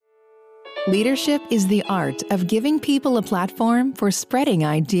Leadership is the art of giving people a platform for spreading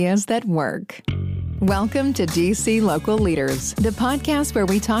ideas that work. Welcome to DC Local Leaders, the podcast where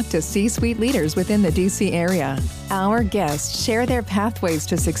we talk to C-suite leaders within the DC area. Our guests share their pathways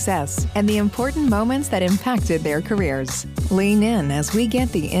to success and the important moments that impacted their careers. Lean in as we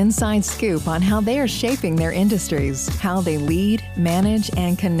get the inside scoop on how they are shaping their industries, how they lead, manage,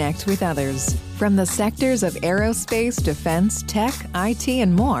 and connect with others. From the sectors of aerospace, defense, tech, IT,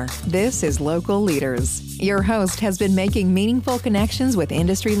 and more, this is Local Leaders. Your host has been making meaningful connections with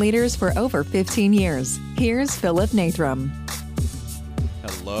industry leaders for over 15 years. Here's Philip Nathram.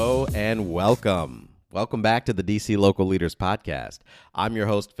 Hello and welcome. Welcome back to the DC Local Leaders Podcast. I'm your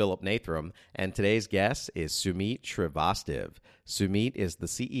host, Philip Nathram, and today's guest is Sumit Srivastav. Sumit is the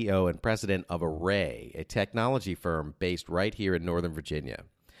CEO and president of Array, a technology firm based right here in Northern Virginia.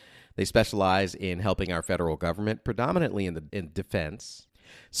 They specialize in helping our federal government, predominantly in defense.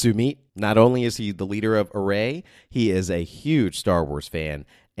 Sumit, not only is he the leader of Array, he is a huge Star Wars fan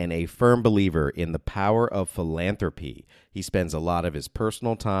and a firm believer in the power of philanthropy. He spends a lot of his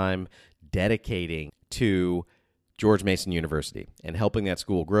personal time dedicating to George Mason University and helping that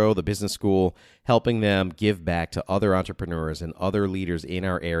school grow, the business school, helping them give back to other entrepreneurs and other leaders in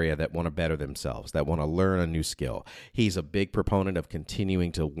our area that want to better themselves, that want to learn a new skill. He's a big proponent of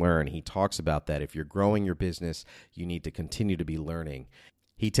continuing to learn. He talks about that. If you're growing your business, you need to continue to be learning.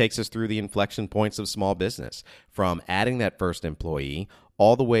 He takes us through the inflection points of small business, from adding that first employee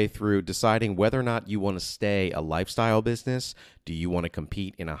all the way through deciding whether or not you want to stay a lifestyle business. Do you want to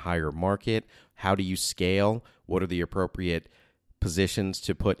compete in a higher market? How do you scale? What are the appropriate positions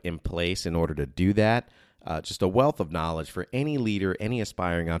to put in place in order to do that? Just a wealth of knowledge for any leader, any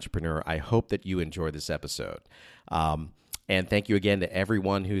aspiring entrepreneur. I hope that you enjoy this episode. And thank you again to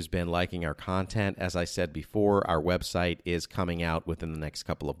everyone who's been liking our content. As I said before, our website is coming out within the next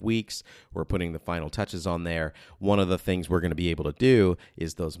couple of weeks. We're putting the final touches on there. One of the things we're going to be able to do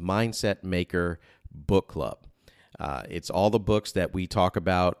is those Mindset Maker Book Club. It's all the books that we talk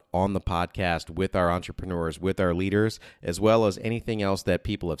about on the podcast with our entrepreneurs, with our leaders, as well as anything else that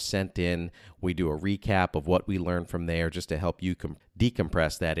people have sent in. We do a recap of what we learned from there just to help you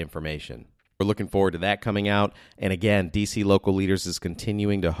decompress that information. We're looking forward to that coming out. And again, DC Local Leaders is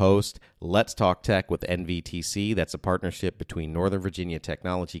continuing to host Let's Talk Tech with NVTC. That's a partnership between Northern Virginia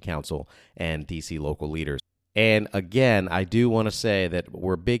Technology Council and DC Local Leaders. And again, I do want to say that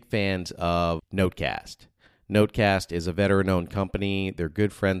we're big fans of Notecast. Notecast is a veteran-owned company. They're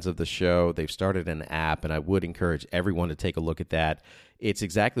good friends of the show. They've started an app, and I would encourage everyone to take a look at that. It's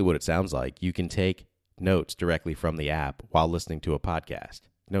exactly what it sounds like. You can take notes directly from the app while listening to a podcast.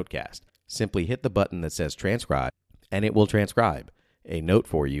 Notecast. Simply hit the button that says transcribe, and it will transcribe a note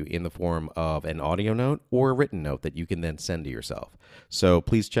for you in the form of an audio note or a written note that you can then send to yourself. So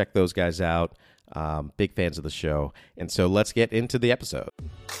please check those guys out. Big fans of the show. And so let's get into the episode.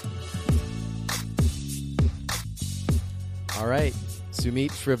 All right,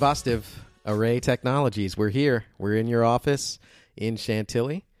 Sumit Srivastav, Array Technologies. We're here. We're in your office in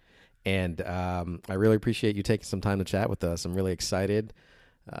Chantilly, and I really appreciate you taking some time to chat with us. I'm really excited.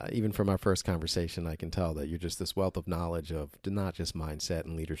 Even from our first conversation, I can tell that you're just this wealth of knowledge of not just mindset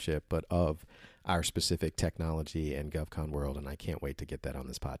and leadership, but of our specific technology and GovCon world, and I can't wait to get that on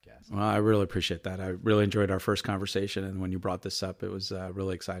this podcast. Well, I really appreciate that. I really enjoyed our first conversation, and when you brought this up, it was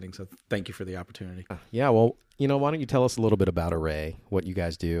really exciting, so thank you for the opportunity. Yeah, well, why don't you tell us a little bit about Array, what you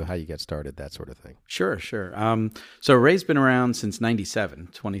guys do, how you get started, that sort of thing. Sure. So Array's been around since 97,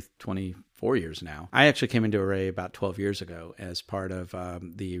 24 years now. I actually came into Array about 12 years ago as part of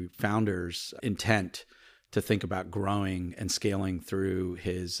the founder's intent to think about growing and scaling through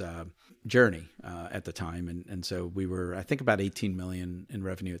his journey at the time. And so we were, I think, about 18 million in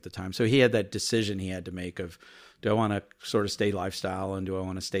revenue at the time. So he had that decision he had to make of, do I want to sort of stay lifestyle and do I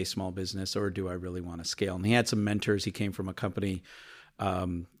want to stay small business, or do I really want to scale? And he had some mentors. He came from a company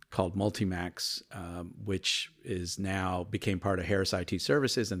called Multimax, which is now became part of Harris IT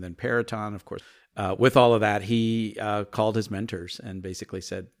Services, and then Peraton, of course. With all of that, he called his mentors and basically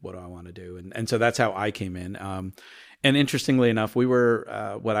said, what do I want to do? And so that's how I came in. And interestingly enough, we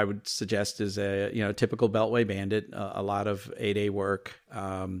were what I would suggest is a typical Beltway bandit, a lot of 8A work,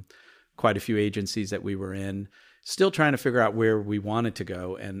 quite a few agencies that we were in, still trying to figure out where we wanted to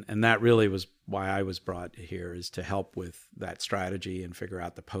go. And that really was why I was brought here, is to help with that strategy and figure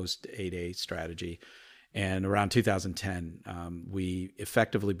out the post 8A strategy. And around 2010, we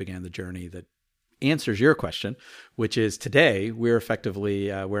effectively began the journey that answers your question, which is today we're effectively,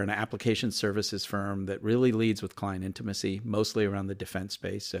 we're an application services firm that really leads with client intimacy, mostly around the defense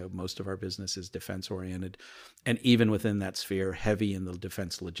space. So most of our business is defense oriented. And even within that sphere, heavy in the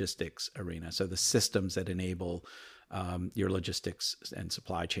defense logistics arena. So the systems that enable your logistics and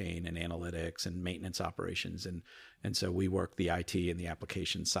supply chain and analytics and maintenance operations. And so we work the IT and the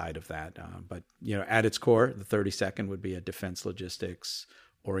application side of that. But, at its core, the 32nd would be a defense logistics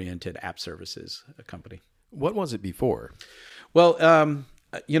oriented app services company. What was it before? Well,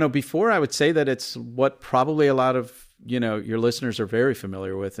 before I would say that it's what probably a lot of, your listeners are very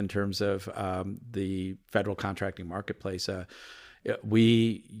familiar with in terms of the federal contracting marketplace.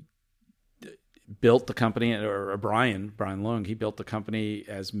 We built the company, or Brian Lung, he built the company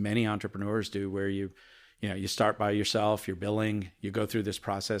as many entrepreneurs do, where you start by yourself, you're billing, you go through this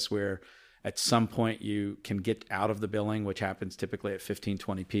process where at some point you can get out of the billing, which happens typically at 15,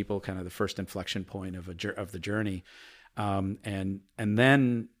 20 people, kind of the first inflection point of the journey. And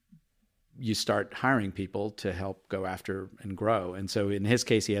then you start hiring people to help go after and grow. And so in his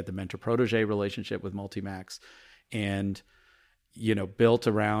case, he had the mentor-protege relationship with Multimax and built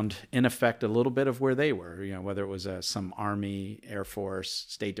around, in effect, a little bit of where they were, whether it was some Army, Air Force,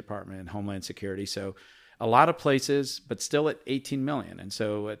 State Department, Homeland Security. So a lot of places, but still at 18 million. And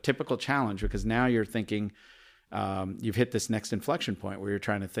so a typical challenge, because now you're thinking, you've hit this next inflection point where you're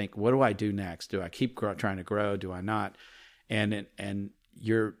trying to think, what do I do next? Do I keep trying to grow? Do I not? And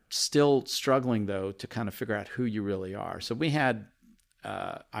you're still struggling, though, to kind of figure out who you really are. So we had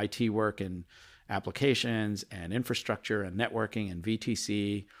IT work and applications and infrastructure and networking and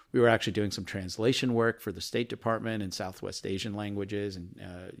VTC. We were actually doing some translation work for the State Department in Southwest Asian languages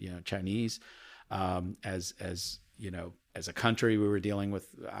and Chinese. As a country, we were dealing with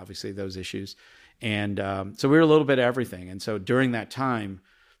obviously those issues, and so we were a little bit of everything. And so during that time,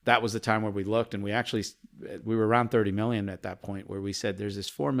 that was the time where we looked, and we were around 30 million at that point, where we said there's this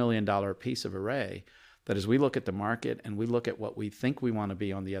 $4 million piece of Array that as we look at the market and we look at what we think we want to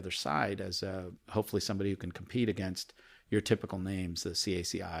be on the other side as hopefully somebody who can compete against your typical names, the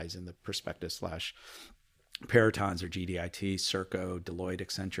CACIs and the Perspective / Peritons or GDIT, Serco, Deloitte,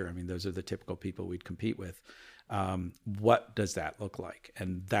 Accenture. I mean, those are the typical people we'd compete with. What does that look like?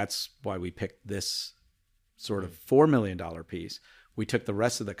 And that's why we picked this sort of $4 million piece. We took the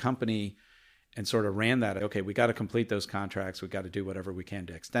rest of the company and sort of ran that. Okay, we got to complete those contracts. We got to do whatever we can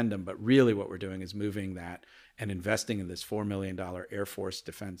to extend them. But really what we're doing is moving that and investing in this $4 million Air Force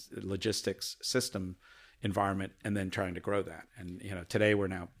defense logistics system environment and then trying to grow that. And, today we're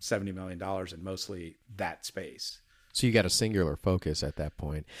now $70 million in mostly that space. So you got a singular focus at that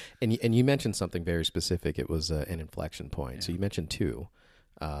point. And you mentioned something very specific. It was an inflection point. Yeah. So you mentioned two.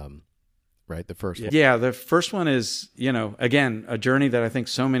 Right? The first one. Yeah, the first one is, again, a journey that I think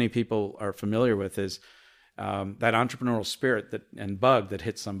so many people are familiar with is that entrepreneurial spirit and bug that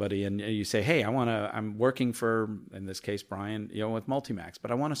hits somebody, and you say, hey, I'm working for, in this case, Brian, with Multimax, but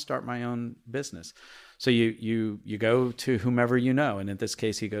I want to start my own business. So you go to whomever you know, and in this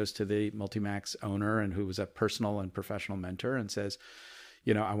case, he goes to the Multimax owner and who was a personal and professional mentor and says,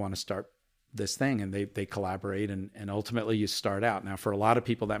 I want to start this thing, and they collaborate and ultimately you start out. Now, for a lot of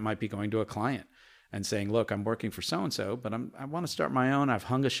people, that might be going to a client and saying, look, I'm working for so-and-so, but I want to start my own. I've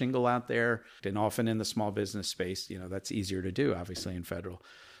hung a shingle out there, and often in the small business space, that's easier to do, obviously, in federal.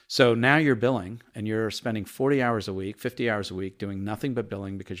 So now you're billing and you're spending 40 hours a week, 50 hours a week doing nothing but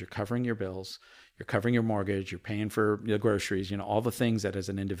billing because you're covering your bills, you're covering your mortgage, you're paying for the groceries, all the things that as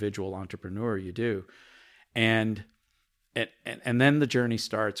an individual entrepreneur you do. And then the journey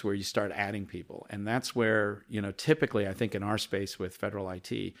starts where you start adding people. And that's where, typically I think in our space with federal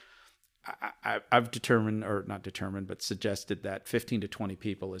IT, I've suggested that 15 to 20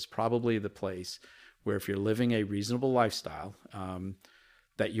 people is probably the place where if you're living a reasonable lifestyle,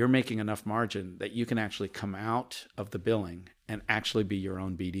 that you're making enough margin that you can actually come out of the billing and actually be your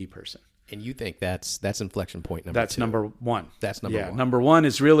own BD person. And you think that's inflection point number That's two. number one. That's number one. Number one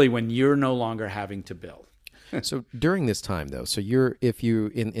is really when you're no longer having to bill. So during this time, though, so if you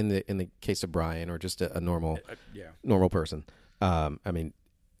in the case of Brian or just a normal person,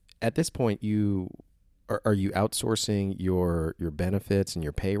 at this point, are you outsourcing your benefits and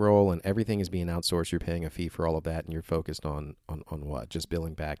your payroll and everything is being outsourced? You're paying a fee for all of that, and you're focused on what? Just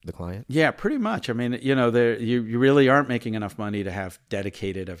billing back the client? Yeah, pretty much. I mean, you really aren't making enough money to have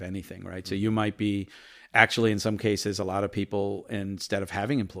dedicated of anything, right? So you might be. Actually, in some cases, a lot of people, instead of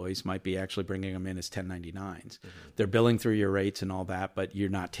having employees, might be actually bringing them in as 1099s. Mm-hmm. They're billing through your rates and all that, but you're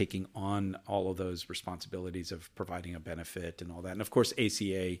not taking on all of those responsibilities of providing a benefit and all that. And of course,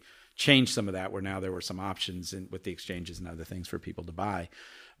 ACA changed some of that, where now there were some options with the exchanges and other things for people to buy.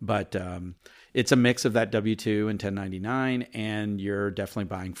 But it's a mix of that W-2 and 1099, and you're definitely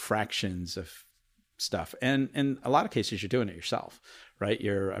buying fractions of stuff. And in a lot of cases, you're doing it yourself, right?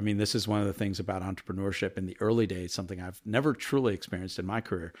 This is one of the things about entrepreneurship in the early days, something I've never truly experienced in my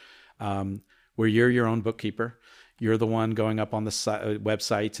career, where you're your own bookkeeper. You're the one going up on the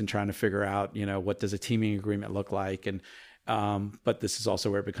websites and trying to figure out, what does a teaming agreement look like? And but this is also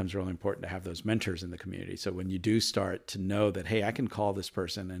where it becomes really important to have those mentors in the community. So when you do start to know that, hey, I can call this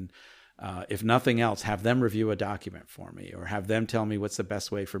person and if nothing else, have them review a document for me, or have them tell me what's the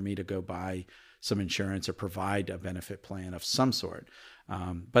best way for me to go buy some insurance or provide a benefit plan of some sort.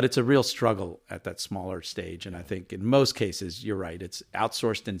 But it's a real struggle at that smaller stage. And I think in most cases, you're right. It's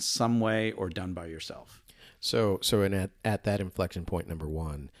outsourced in some way or done by yourself. So at that inflection point, number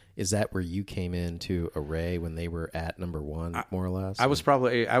one, is that where you came into Array when they were at number one, more or less? I was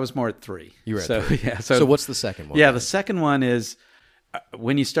more at 3. You were at 3. Yeah. So what's the second one? Yeah, the second one is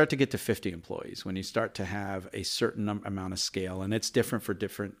when you start to get to 50 employees, when you start to have a certain amount of scale, and it's different for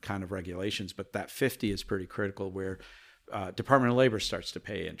different kind of regulations, but that 50 is pretty critical, where Department of Labor starts to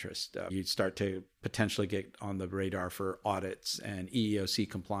pay interest. You start to potentially get on the radar for audits and EEOC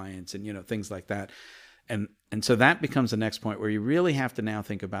compliance and things like that. And so that becomes the next point where you really have to now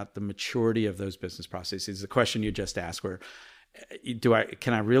think about the maturity of those business processes. The question you just asked, where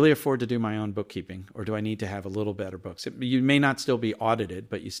can I really afford to do my own bookkeeping, or do I need to have a little better books? You may not still be audited,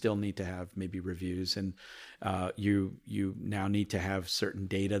 but you still need to have maybe reviews, and you now need to have certain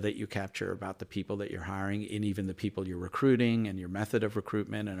data that you capture about the people that you're hiring, and even the people you're recruiting, and your method of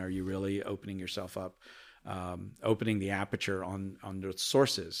recruitment, and are you really opening yourself up, opening the aperture on the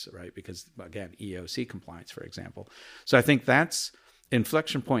sources, right? Because again, EEOC compliance, for example. So I think that's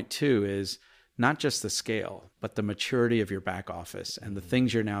inflection point 2 is not just the scale, but the maturity of your back office and the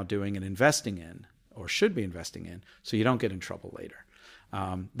things you're now doing and investing in, or should be investing in, so you don't get in trouble later.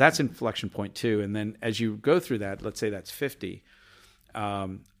 That's inflection point 2. And then as you go through that, let's say that's 50, I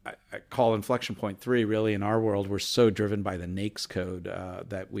call inflection point 3, really in our world, we're so driven by the NAICS code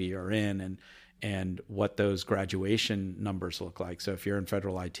that we are in, and what those graduation numbers look like. So if you're in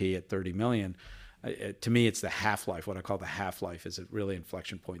federal IT at 30 million, to me, it's the half-life. What I call the half-life is really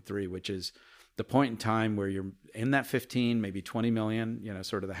inflection point 3, which is the point in time where you're in that 15, maybe 20 million,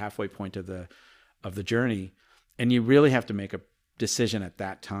 sort of the halfway point of the journey. And you really have to make a decision at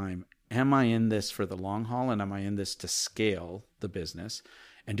that time. Am I in this for the long haul, and am I in this to scale the business?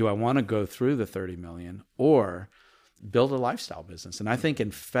 And do I want to go through the 30 million or build a lifestyle business? And I think in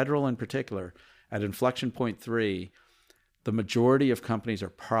federal in particular, at inflection point 3, the majority of companies are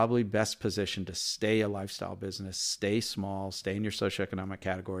probably best positioned to stay a lifestyle business, stay small, stay in your socioeconomic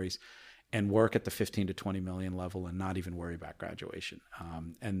categories, and work at the 15 to 20 million level and not even worry about graduation.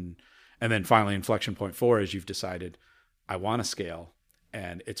 And then finally, inflection point 4 is you've decided, I want to scale.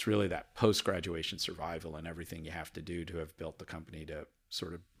 And it's really that post-graduation survival and everything you have to do to have built the company to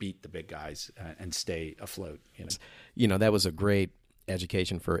sort of beat the big guys and stay afloat. That was a great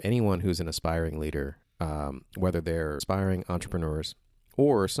education for anyone who's an aspiring leader, whether they're aspiring entrepreneurs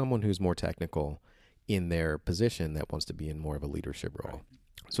or someone who's more technical in their position that wants to be in more of a leadership role. Right.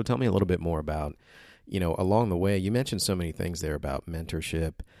 So tell me a little bit more about, along the way, you mentioned so many things there about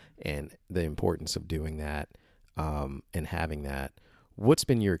mentorship and the importance of doing that and having that. What's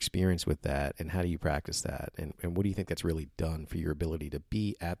been your experience with that, and how do you practice that? And what do you think that's really done for your ability to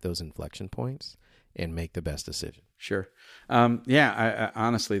be at those inflection points and make the best decision? Sure. I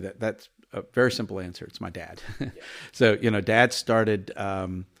honestly, that's a very simple answer. It's my dad. So, Dad started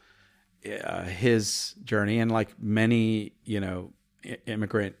his journey, and like many,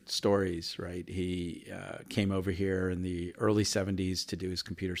 immigrant stories, right? He came over here in the early 70s to do his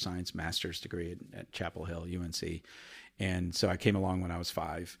computer science master's degree at Chapel Hill, UNC. And so I came along when I was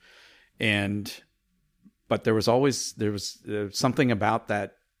 5. But there was something about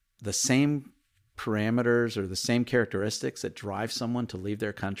that, the same parameters or the same characteristics that drive someone to leave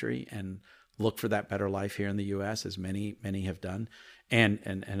their country and look for that better life here in the U.S., as many have done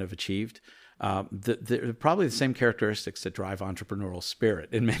and have achieved. Probably the same characteristics that drive entrepreneurial spirit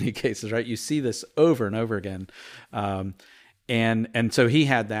in many cases, right? You see this over and over again. And so he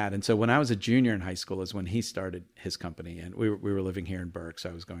had that. And so when I was a junior in high school is when he started his company. And we were living here in Burke, so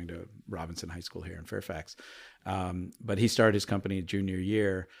I was going to Robinson High School here in Fairfax. But he started his company junior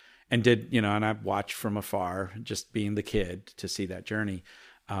year and did, and I watched from afar, just being the kid, to see that journey.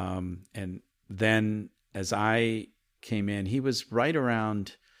 And then as I came in, he was right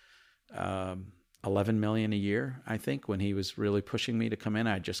around 11 million a year, I think, when he was really pushing me to come in.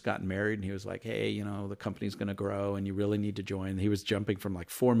 I had just gotten married, and he was like, hey, the company's going to grow and you really need to join. He was jumping from like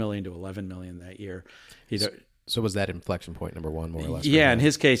 4 million to 11 million that year. So was that inflection point number one, more or less? Yeah, in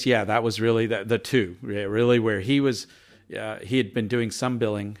his case, that was really the two, really where he was. He had been doing some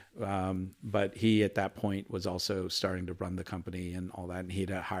billing, but he at that point was also starting to run the company and all that, and he'd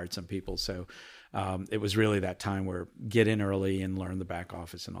hired some people. So it was really that time where get in early and learn the back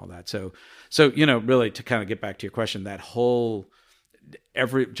office and all that. So really to kind of get back to your question, that whole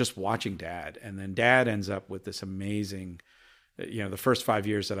just watching Dad, and then Dad ends up with this amazing. The first 5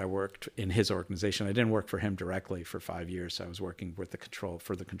 years that I worked in his organization, I didn't work for him directly for 5 years. So I was working with the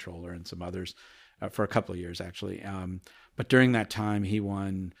controller and some others for a couple of years actually. But during that time, he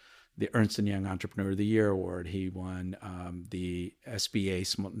won the Ernst & Young Entrepreneur of the Year Award. He won the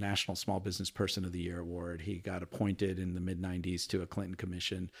SBA National Small Business Person of the Year Award. He got appointed in the mid-90s to a Clinton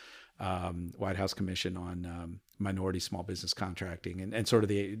Commission, White House Commission on minority small business contracting and sort of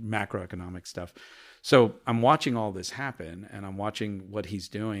the macroeconomic stuff. So I'm watching all this happen, and I'm watching what he's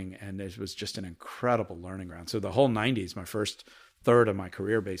doing, and it was just an incredible learning ground. So the whole 90s, my first third of my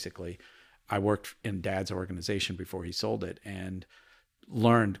career, basically, I worked in Dad's organization before he sold it and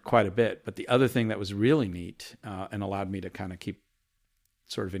learned quite a bit. But the other thing that was really neat and allowed me to kind of keep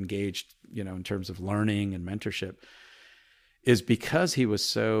sort of engaged, in terms of learning and mentorship, is because he was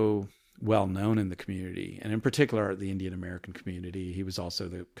so well known in the community, and in particular the Indian American community. He was also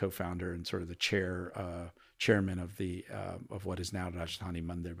the co-founder and sort of the chairman of the of what is now Rajdhani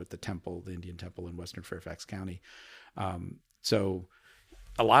Mandir, but the Indian temple in Western Fairfax County. So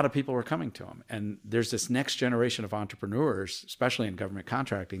a lot of people were coming to him, and there's this next generation of entrepreneurs, especially in government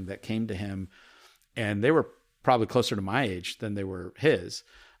contracting, that came to him, and they were probably closer to my age than they were his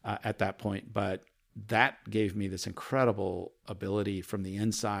at that point, but that gave me this incredible ability from the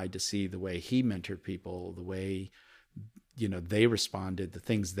inside to see the way he mentored people, the way, they responded, the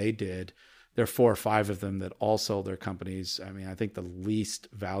things they did. There are 4 or 5 of them that all sold their companies. I mean, I think the least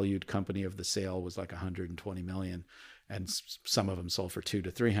valued company of the sale was like $120 million, and some of them sold for $200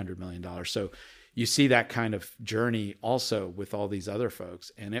 to $300 million. So you see that kind of journey also with all these other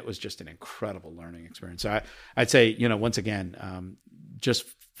folks, and it was just an incredible learning experience. So I'd say, once again, just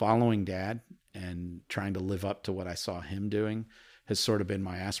following Dad and trying to live up to what I saw him doing has sort of been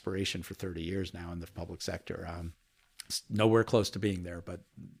my aspiration for 30 years now in the public sector. Nowhere close to being there, but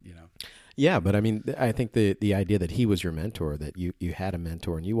Yeah, but I mean, I think the idea that he was your mentor, that you had a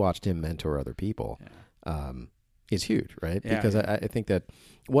mentor and you watched him mentor other people, is huge, right? Yeah, because I think that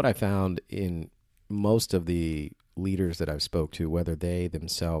what I found in most of the leaders that I've spoke to, whether they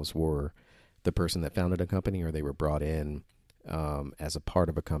themselves were the person that founded a company or they were brought in as a part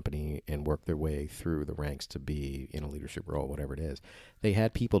of a company and work their way through the ranks to be in a leadership role, whatever it is, they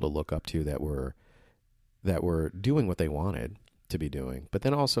had people to look up to that were doing what they wanted to be doing, but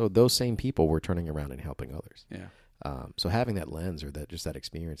then also those same people were turning around and helping others. Yeah. So having that lens or that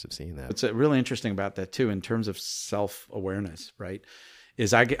experience of seeing that. What's really interesting about that too, in terms of self-awareness, right,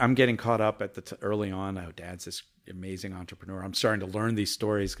 is I'm getting caught up at early on. Oh, Dad's this amazing entrepreneur. I'm starting to learn these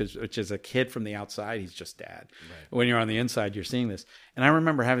stories which as a kid from the outside, he's just Dad. Right. When you're on the inside, you're seeing this. And I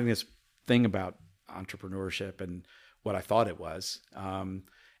remember having this thing about entrepreneurship and what I thought it was.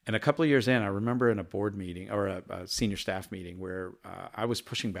 And a couple of years in, I remember in a board meeting or a senior staff meeting where I was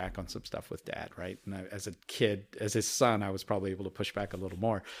pushing back on some stuff with Dad, right? And as a kid, as his son, I was probably able to push back a little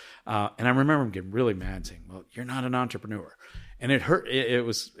more. And I remember him getting really mad, saying, "Well, you're not an entrepreneur." And it hurt. It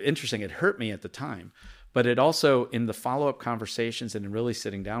was interesting. It hurt me at the time. But it also, in the follow-up conversations and in really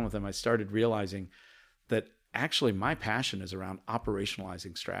sitting down with him, I started realizing that actually my passion is around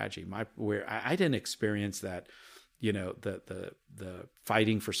operationalizing strategy. Where I didn't experience that, the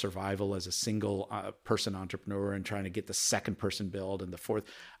fighting for survival as a single person entrepreneur and trying to get the second person build and the fourth.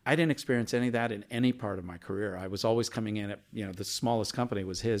 I didn't experience any of that in any part of my career. I was always coming in at, the smallest company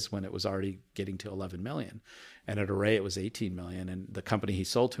was his when it was already getting to 11 million. And at Array, it was 18 million. And the company he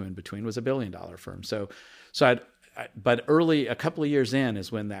sold to in between was $1 billion firm. But early, a couple of years in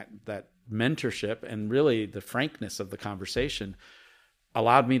is when that mentorship and really the frankness of the conversation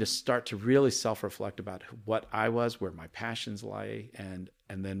allowed me to start to really self-reflect about what I was, where my passions lie, and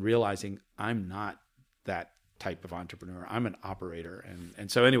then realizing I'm not that type of entrepreneur. I'm an operator. And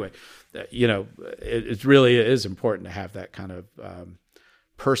so anyway, it really is important to have that kind of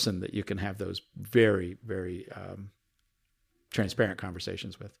person that you can have those very, very transparent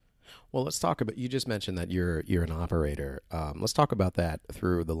conversations with. Well, let's talk about, you just mentioned that you're an operator. Let's talk about that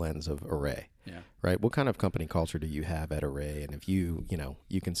through the lens of Array. Yeah. Right. What kind of company culture do you have at Array? And if you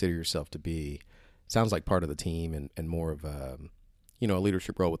consider yourself to be, sounds like part of the team and more of a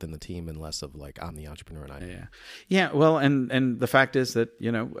leadership role within the team and less of like, I'm the entrepreneur and Yeah. Yeah. Well, and the fact is that,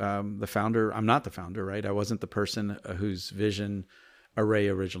 the founder, I'm not the founder, right? I wasn't the person whose vision Array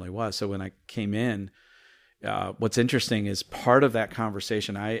originally was. So when I came in, What's interesting is part of that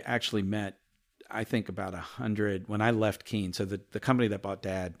conversation, I actually met, I think about 100 when I left Keen. So the company that bought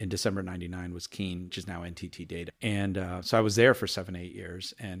Dad in December 99 was Keen, which is now NTT Data. And so I was there for 7-8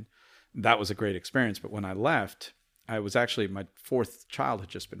 years, and that was a great experience. But when I left, I was actually, my fourth child had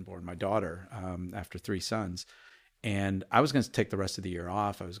just been born, my daughter, after 3 sons. And I was going to take the rest of the year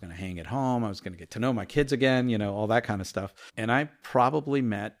off. I was going to hang at home. I was going to get to know my kids again, all that kind of stuff. And I probably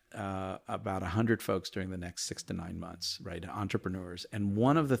met about 100 folks during the next 6 to 9 months, right? Entrepreneurs. And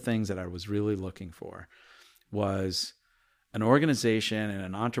one of the things that I was really looking for was an organization and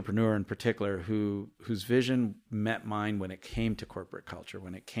an entrepreneur in particular whose vision met mine when it came to corporate culture,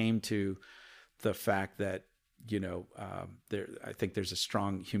 when it came to the fact that, I think there's a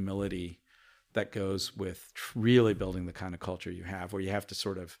strong humility that goes with really building the kind of culture you have, where you have to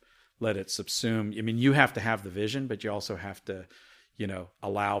sort of let it subsume. I mean, you have to have the vision, but you also have to,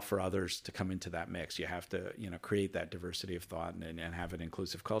 allow for others to come into that mix. You have to, create that diversity of thought and have an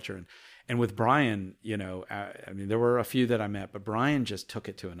inclusive culture. And with Brian, there were a few that I met, but Brian just took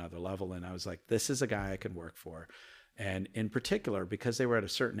it to another level. And I was like, this is a guy I can work for. And in particular, because they were at a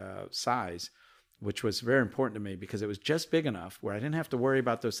certain size, which was very important to me because it was just big enough where I didn't have to worry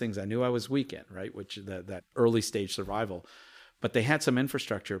about those things I knew I was weak in, right? Which that early stage survival. But they had some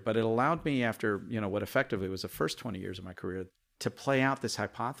infrastructure, but it allowed me after, what effectively was the first 20 years of my career to play out this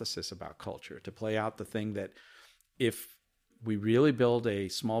hypothesis about culture, to play out the thing that if we really build a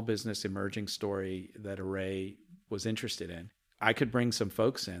small business emerging story that Array was interested in, I could bring some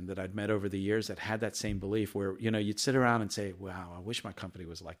folks in that I'd met over the years that had that same belief where, you'd sit around and say, wow, I wish my company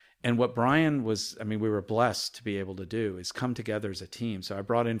was like. And what Brian was, we were blessed to be able to do is come together as a team. So I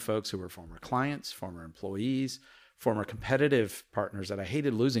brought in folks who were former clients, former employees, former competitive partners that I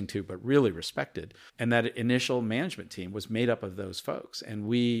hated losing to, but really respected. And that initial management team was made up of those folks. And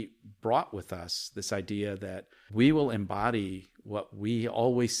we brought with us this idea that we will embody what we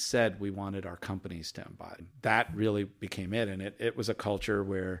always said we wanted our companies to embody. That really became it. And it was a culture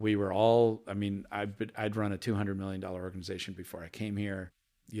where we were all, I'd run a $200 million organization before I came here.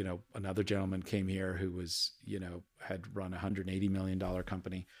 Another gentleman came here who was, had run a $180 million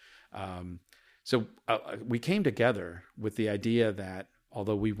company. So we came together with the idea that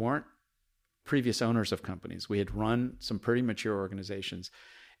although we weren't previous owners of companies, we had run some pretty mature organizations,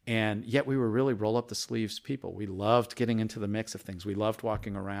 and yet we were really roll up the sleeves people. We loved getting into the mix of things. We loved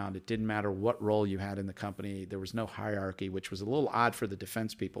walking around. It didn't matter what role you had in the company. There was no hierarchy, which was a little odd for the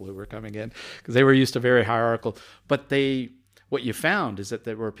defense people who were coming in because they were used to very hierarchical. But what you found is that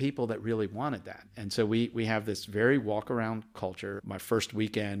there were people that really wanted that. And so we have this very walk-around culture. My first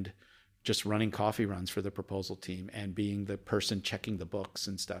weekend, just running coffee runs for the proposal team and being the person checking the books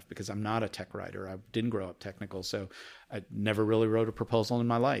and stuff, because I'm not a tech writer. I didn't grow up technical, so I never really wrote a proposal in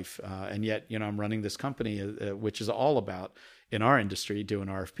my life. And yet, I'm running this company, which is all about, in our industry, doing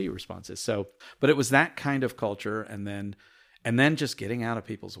RFP responses. So, but it was that kind of culture. And then just getting out of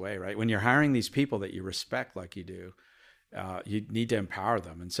people's way, right? When you're hiring these people that you respect like you do, you need to empower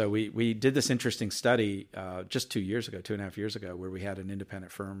them. And so we did this interesting study just 2.5 years ago, where we had an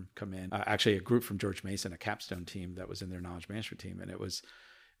independent firm come in, actually a group from George Mason, a Capstone team that was in their knowledge management team. And it was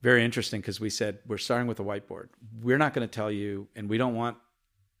very interesting because we said, we're starting with a whiteboard. We're not going to tell you, and we don't want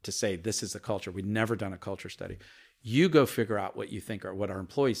to say this is the culture. We've never done a culture study. You go figure out what you think or what our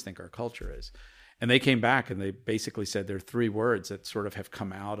employees think our culture is. And they came back and they basically said there are 3 words that sort of have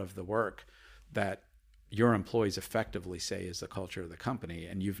come out of the work that your employees effectively say is the culture of the company,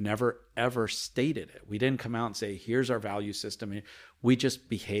 and you've never, ever stated it. We didn't come out and say, here's our value system. We just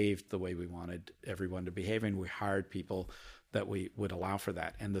behaved the way we wanted everyone to behave, and we hired people that we would allow for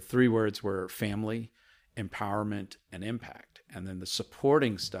that. And the 3 words were family, empowerment, and impact. And then the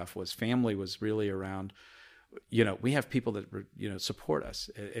supporting stuff was family was really around, we have people that, support us.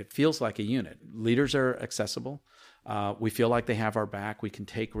 It feels like a unit. Leaders are accessible. We feel like they have our back. We can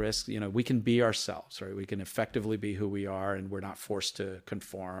take risks. We can be ourselves, right? We can effectively be who we are, and we're not forced to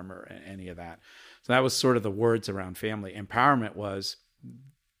conform or any of that. So that was sort of the words around family. Empowerment was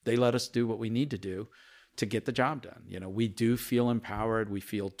they let us do what we need to do to get the job done. We do feel empowered. We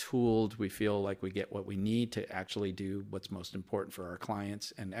feel tooled. We feel like we get what we need to actually do what's most important for our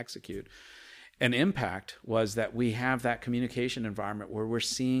clients and execute. And impact was that we have that communication environment where we're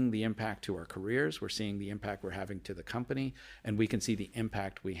seeing the impact to our careers, we're seeing the impact we're having to the company, and we can see the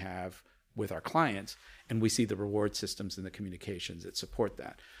impact we have with our clients, and we see the reward systems and the communications that support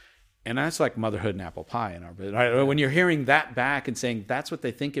that. And that's like motherhood and apple pie in our business. Right? When you're hearing that back and saying that's what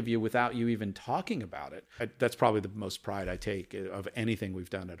they think of you without you even talking about it, that's probably the most pride I take of anything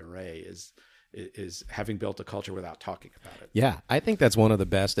we've done at Array is having built a culture without talking about it. Yeah, I think that's one of the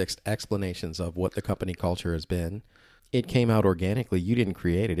best explanations of what the company culture has been. It came out organically. You didn't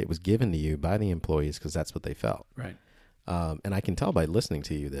create it. It was given to you by the employees because that's what they felt. Right. And I can tell by listening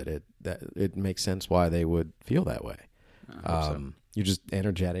to you that it makes sense why they would feel that way. So. You're just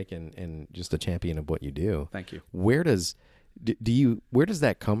energetic and just a champion of what you do. Thank you. Where does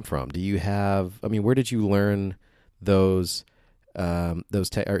that come from? Do you have? I mean, where did you learn those? Are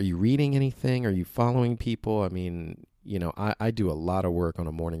you reading anything? Are you following people? I mean, I do a lot of work on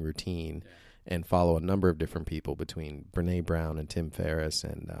a morning routine and follow a number of different people between Brene Brown and Tim Ferriss,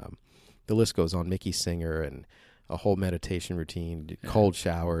 and the list goes on. Mickey Singer and a whole meditation routine, cold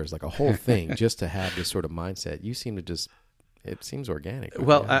showers, like a whole thing, just to have this sort of mindset. You seem to just. It seems organic.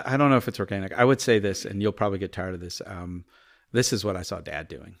 Well, I don't know if it's organic. I would say this, and you'll probably get tired of this. This is what I saw Dad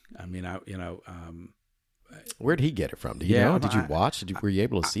doing. I mean, where did he get it from? Do you know? Did you watch? Were you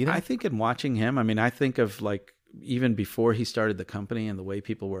able to see that? I think in watching him, I mean, I think of like even before he started the company and the way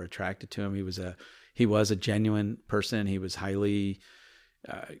people were attracted to him. He was a genuine person. He was highly,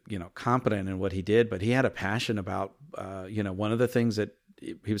 competent in what he did, but he had a passion about, one of the things that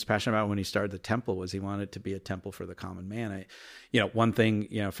he was passionate about when he started the temple was he wanted it to be a temple for the common man. One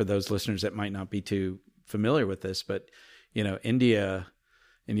thing, for those listeners that might not be too familiar with this, but, India,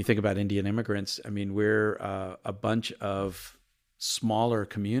 and you think about Indian immigrants, I mean, we're a bunch of smaller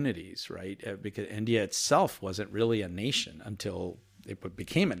communities, right? Because India itself wasn't really a nation until it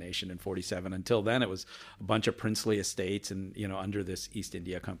became a nation in 47. Until then, it was a bunch of princely estates and, under this East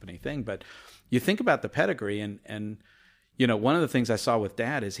India Company thing. But you think about the pedigree and one of the things I saw with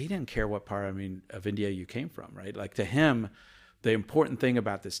Dad is he didn't care what part, of India you came from, right? Like to him, the important thing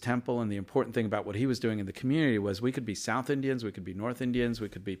about this temple and the important thing about what he was doing in the community was we could be South Indians, we could be North Indians, we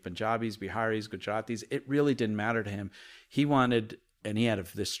could be Punjabis, Biharis, Gujaratis. It really didn't matter to him. He wanted, and he had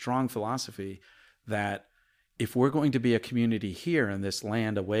this strong philosophy that if we're going to be a community here in this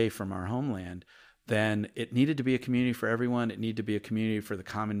land away from our homeland, then it needed to be a community for everyone. It needed to be a community for the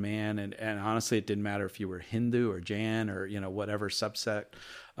common man. And honestly, it didn't matter if you were Hindu or Jain or, whatever subset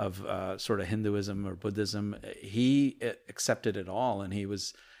of sort of Hinduism or Buddhism. He accepted it all.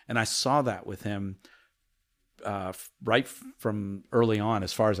 And I saw that with him right from early on,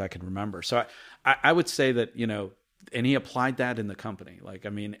 as far as I can remember. So I would say that, and he applied that in the company. Like,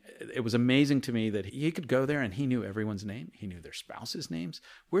 it was amazing to me that he could go there and he knew everyone's name. He knew their spouses' names.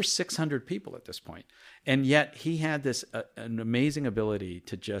 We're 600 people at this point. And yet he had this an amazing ability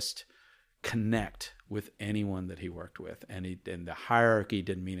to just connect with anyone that he worked with. And the hierarchy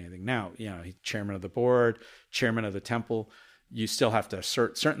didn't mean anything. Now, he's chairman of the board, chairman of the temple. You still have to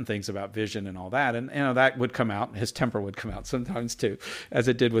assert certain things about vision and all that. And, that would come out. His temper would come out sometimes too, as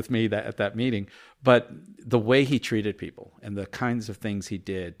it did with me at that meeting. But the way he treated people and the kinds of things he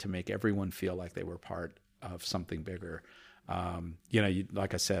did to make everyone feel like they were part of something bigger.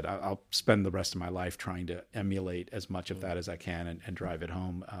 Like I said, I'll spend the rest of my life trying to emulate as much of that as I can and drive it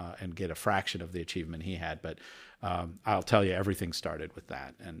home and get a fraction of the achievement he had. But I'll tell you, everything started with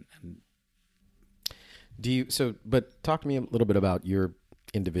that. And but talk to me a little bit about your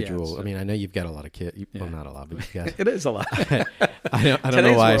individual. Yeah, I know you've got a lot of kids. Well, not a lot, but you've got. It is a lot. I don't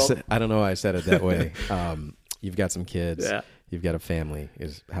know why I don't know why I said it that way. You've got some kids. Yeah. You've got a family,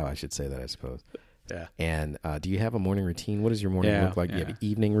 is how I should say that, I suppose. Yeah. And do you have a morning routine? What does your morning look like? Do you have an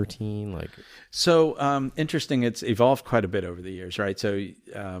evening routine? So interesting. It's evolved quite a bit over the years, right? So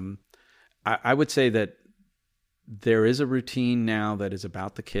I would say that there is a routine now that is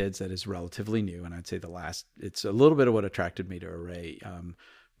about the kids that is relatively new. And I'd say it's a little bit of what attracted me to Array,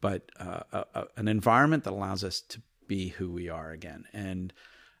 but an environment that allows us to be who we are again. And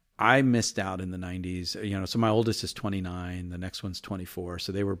I missed out in the 90s, so my oldest is 29, the next one's 24.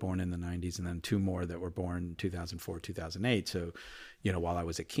 So they were born in the 90s, and then two more that were born in 2004, 2008. So, while I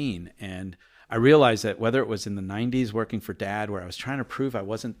was at Keene. And I realized that whether it was in the 90s working for Dad, where I was trying to prove I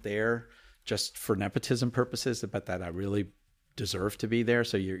wasn't there just for nepotism purposes, but that I really deserve to be there.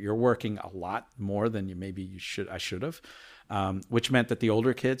 So you're working a lot more than I should have, which meant that the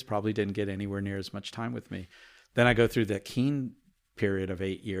older kids probably didn't get anywhere near as much time with me. Then I go through the Keene period of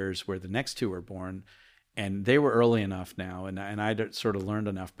 8 years where the next two were born, and they were early enough now, and I'd sort of learned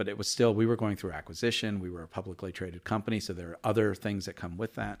enough, but it was still, we were going through acquisition. We were a publicly traded company, so there are other things that come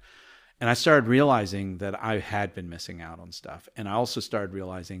with that. And I started realizing that I had been missing out on stuff. And I also started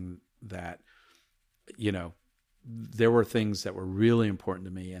realizing that, there were things that were really important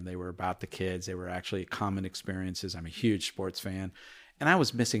to me, and they were about the kids. They were actually common experiences. I'm a huge sports fan, and I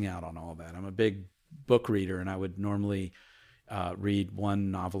was missing out on all that. I'm a big book reader, and I would normally read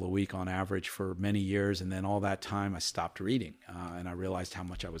one novel a week on average for many years. And then all that time I stopped reading. And I realized how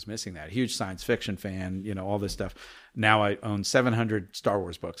much I was missing that. Huge science fiction fan, all this stuff. Now I own 700 Star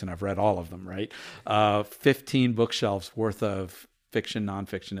Wars books and I've read all of them, right? 15 bookshelves worth of fiction,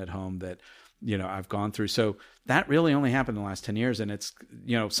 nonfiction at home that, I've gone through. So that really only happened in the last 10 years. And it's,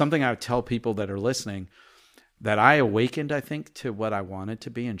 something I would tell people that are listening, that I awakened, I think, to what I wanted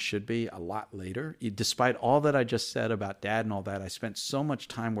to be and should be a lot later. Despite all that I just said about Dad and all that, I spent so much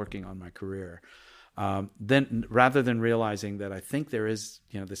time working on my career. Then rather than realizing that I think there is,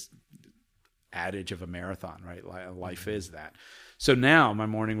 this adage of a marathon, right? Life is that. So now my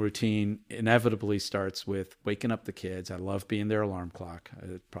morning routine inevitably starts with waking up the kids. I love being their alarm clock.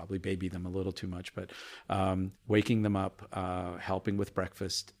 I probably baby them a little too much, but waking them up, helping with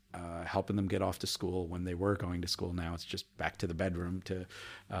breakfast, helping them get off to school when they were going to school. Now it's just back to the bedroom to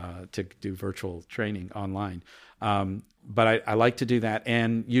do virtual training online. But I like to do that.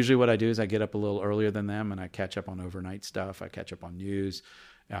 And usually what I do is I get up a little earlier than them and I catch up on overnight stuff. I catch up on news.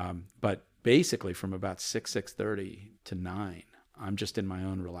 But basically from about 6:30 to 9, I'm just in my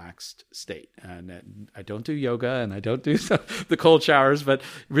own relaxed state. And I don't do yoga and I don't do the cold showers, but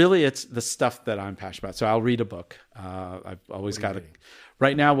really it's the stuff that I'm passionate about. So I'll read a book. I've always got it.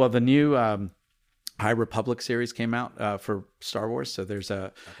 Right now, well, the new High Republic series came out for Star Wars. So there's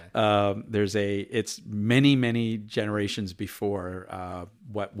it's many generations before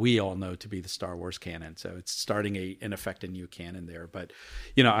what we all know to be the Star Wars canon. So it's starting in effect a new canon there. But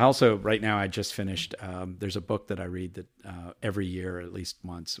I also right now I just finished. There's a book that I read that every year at least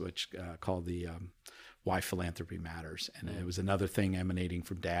once, which called the Why Philanthropy Matters, and it was another thing emanating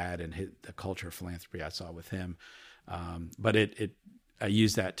from Dad and the culture of philanthropy I saw with him. But I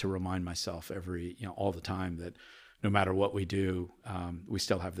use that to remind myself all the time that no matter what we do, we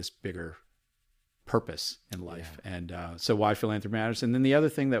still have this bigger purpose in life. Yeah. And so Why Philanthropy Matters. And then the other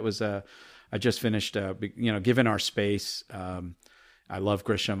thing that was, I just finished, given our space, I love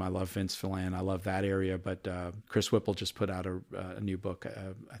Grisham. I love Vince Villan. I love that area. But Chris Whipple just put out a new book,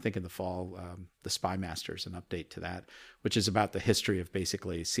 I think in the fall, The Spy Masters, an update to that, which is about the history of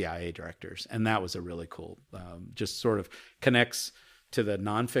basically CIA directors. And that was a really cool, just sort of connects to the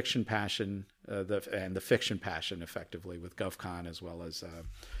nonfiction passion and the fiction passion effectively with GovCon as well as,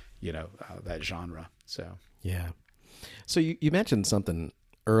 that genre. So, yeah. So you mentioned something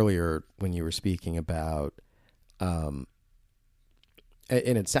earlier when you were speaking about, and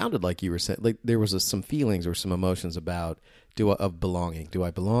it sounded like you were saying, like there was some feelings or some emotions about of belonging. Do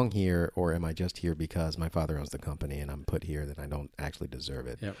I belong here or am I just here because my father owns the company and I'm put here that I don't actually deserve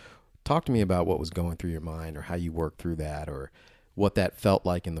it? Yep. Talk to me about what was going through your mind or how you worked through that or what that felt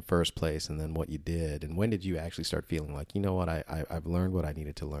like in the first place and then what you did. And when did you actually start feeling like, you know what, I've learned what I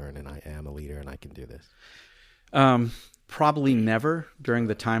needed to learn and I am a leader and I can do this? Probably never during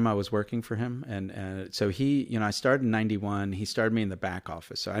the time I was working for him. And so he, I started in 91. He started me in the back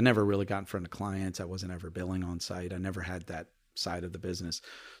office. So I never really got in front of clients. I wasn't ever billing on site. I never had that side of the business.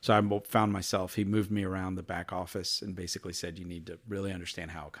 So I found myself, he moved me around the back office and basically said, you need to really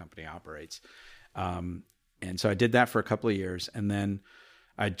understand how a company operates. And so I did that for a couple of years. And then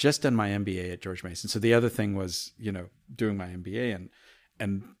I'd just done my MBA at George Mason. So the other thing was, doing my MBA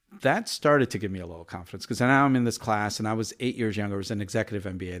and that started to give me a little confidence because now I'm in this class and I was 8 years younger. It was an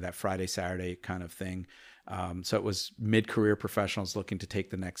executive MBA, that Friday, Saturday kind of thing. So it was mid-career professionals looking to take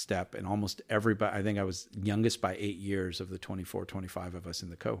the next step. And almost everybody, I think I was youngest by 8 years of the 24, 25 of us in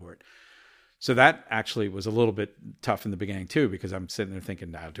the cohort. So that actually was a little bit tough in the beginning too, because I'm sitting there thinking,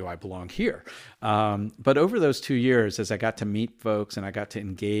 now, do I belong here? But over those 2 years, as I got to meet folks and I got to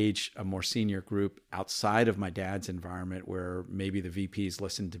engage a more senior group outside of my dad's environment where maybe the VPs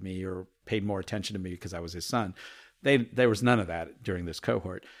listened to me or paid more attention to me because I was his son, there was none of that during this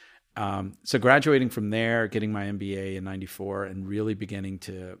cohort. So graduating from there, getting my MBA in 94 and really beginning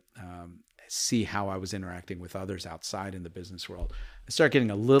to see how I was interacting with others outside in the business world. I started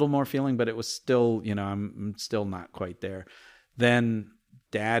getting a little more feeling, but it was still, I'm still not quite there. Then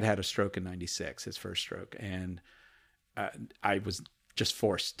Dad had a stroke in 96, his first stroke. And I was just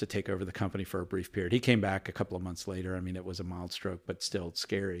forced to take over the company for a brief period. He came back a couple of months later. I mean, it was a mild stroke, but still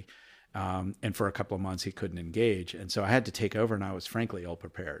scary. And for a couple of months, he couldn't engage. And so I had to take over, and I was frankly ill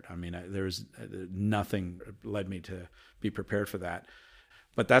prepared. I mean, there was nothing led me to be prepared for that.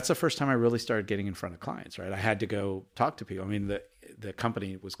 But that's the first time I really started getting in front of clients, right? I had to go talk to people. I mean, the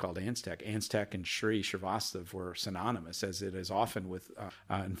company was called Anstec. Anstec and Sri Srivastav were synonymous, as it is often with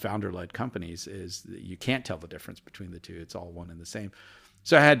in founder-led companies, is that you can't tell the difference between the two. It's all one and the same.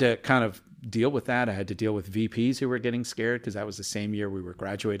 So I had to kind of deal with that. I had to deal with VPs who were getting scared because that was the same year we were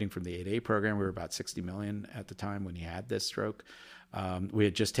graduating from the 8A program. We were about 60 million at the time when he had this stroke. We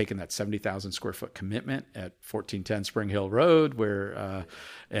had just taken that 70,000 square foot commitment at 1410 Spring Hill Road, where,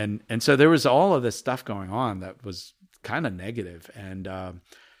 and so there was all of this stuff going on that was kind of negative, and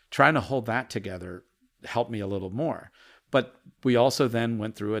trying to hold that together helped me a little more. But we also then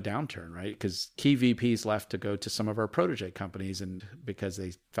went through a downturn, right? Because key VPs left to go to some of our protege companies, and because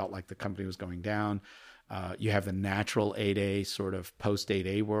they felt like the company was going down. You have the natural 8A sort of post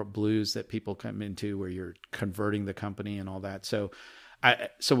 8A world blues that people come into where you're converting the company and all that. So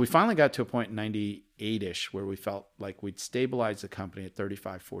we finally got to a point in 98-ish where we felt like we'd stabilize the company at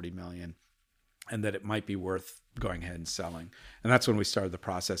 35, 40 million and that it might be worth going ahead and selling. And that's when we started the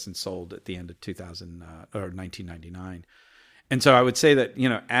process and sold at the end of 1999. And so I would say that,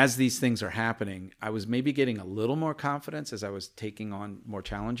 as these things are happening, I was maybe getting a little more confidence as I was taking on more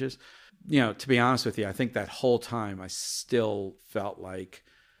challenges. To be honest with you, I think that whole time I still felt like,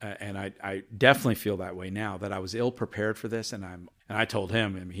 and I definitely feel that way now, that I was ill prepared for this. And I told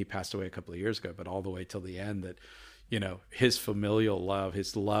him, and he passed away a couple of years ago, but all the way till the end, that, his familial love,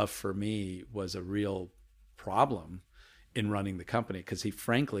 his love for me was a real problem in running the company, because he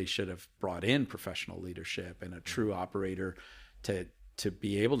frankly should have brought in professional leadership and a true operator to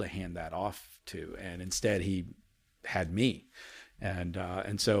be able to hand that off to. And instead he had me.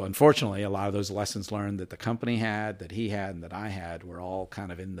 And so unfortunately, a lot of those lessons learned that the company had, that he had, and that I had were all kind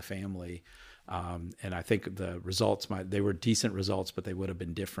of in the family. And I think the results they were decent results, but they would have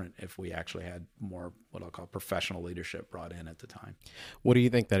been different if we actually had more what I'll call professional leadership brought in at the time. What do you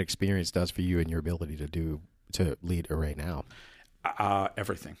think that experience does for you and your ability to lead Array now?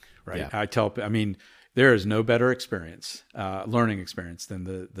 Everything, right? Yeah. There is no better experience, learning experience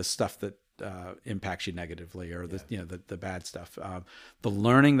than the stuff that impacts you negatively, or the bad stuff. The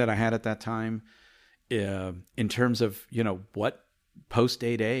learning that I had at that time, in terms of what post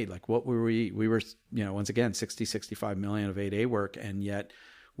 8A, like what were we were once again 65 million of 8A work, and yet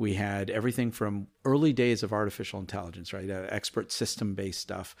we had everything from early days of artificial intelligence, right, expert system based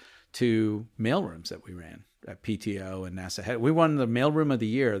stuff, to mailrooms that we ran at PTO and NASA. We won the mailroom of the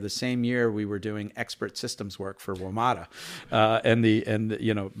year the same year we were doing expert systems work for WMATA and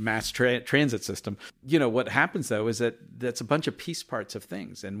the mass transit system. What happens though is that's a bunch of piece parts of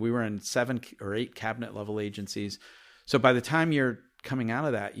things, and we were in 7 or 8 cabinet level agencies. So by the time you're coming out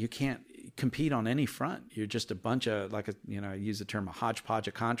of that, you can't compete on any front. You're just a bunch of I use the term a hodgepodge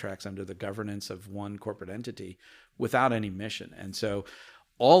of contracts under the governance of one corporate entity without any mission. And so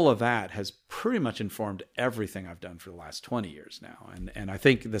all of that has pretty much informed everything I've done for the last 20 years now. And I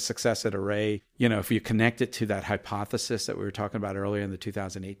think the success at Array, if you connect it to that hypothesis that we were talking about earlier in the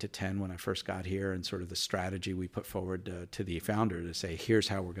 2008 to 10 when I first got here, and sort of the strategy we put forward to the founder to say, here's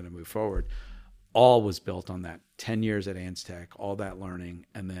how we're going to move forward, all was built on that 10 years at Anstech, all that learning,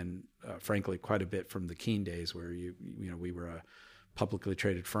 and then frankly quite a bit from the Keen days where we were a publicly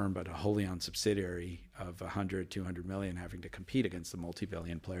traded firm, but a wholly owned subsidiary of 100, 200 million, having to compete against the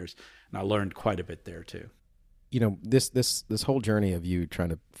multi-billion players. And I learned quite a bit there too. This whole journey of you trying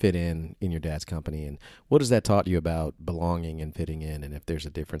to fit in your dad's company, and what has that taught you about belonging and fitting in, and if there's a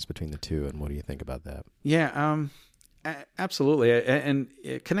difference between the two, and what do you think about that? Yeah, absolutely. And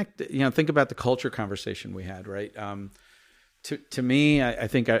connect, think about the culture conversation we had, right? To me, I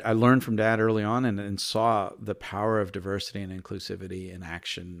think I learned from Dad early on and saw the power of diversity and inclusivity in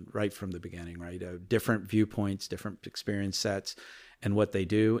action right from the beginning, right? Different viewpoints, different experience sets, and what they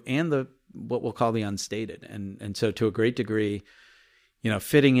do, and what we'll call the unstated. And so to a great degree,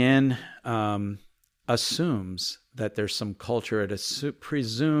 fitting in assumes that there's some culture. It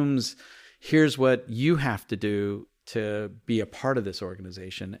presumes here's what you have to do to be a part of this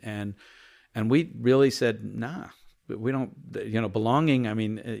organization. And we really said, nah. We don't, belonging.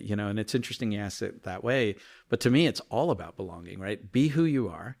 And it's interesting you ask it that way, but to me, it's all about belonging, right? Be who you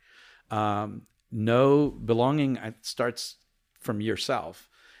are. Know belonging starts from yourself,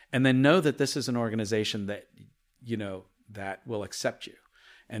 and then know that this is an organization that, that will accept you.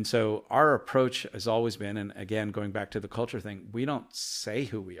 And so our approach has always been, and again, going back to the culture thing, we don't say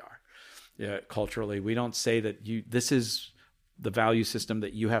who we are culturally. We don't say that this is the value system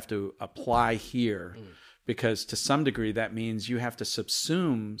that you have to apply here. Because to some degree, that means you have to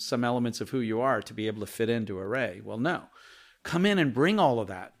subsume some elements of who you are to be able to fit into Array. Well, no. Come in and bring all of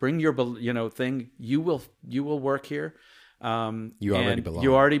that. Bring your, thing. You will work here. You already belong.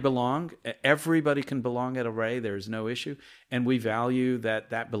 You already belong. Everybody can belong at Array. There's no issue. And we value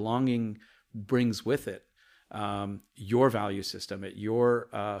that belonging brings with it your value system, at your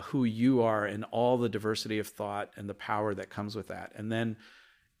who you are, and all the diversity of thought and the power that comes with that, and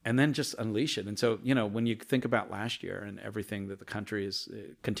then just unleash it. And so, when you think about last year and everything that the country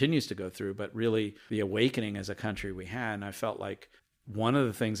continues to go through, but really the awakening as a country we had, and I felt like one of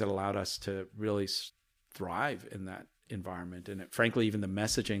the things that allowed us to really thrive in that environment, and frankly, even the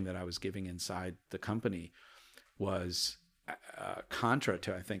messaging that I was giving inside the company was contra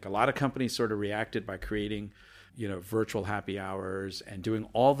to, I think, a lot of companies sort of reacted by creating, virtual happy hours and doing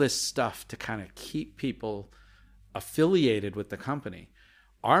all this stuff to kind of keep people affiliated with the company.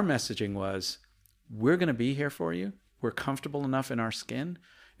 Our messaging was, we're going to be here for you. We're comfortable enough in our skin.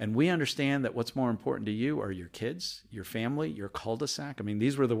 And we understand that what's more important to you are your kids, your family, your cul-de-sac. I mean,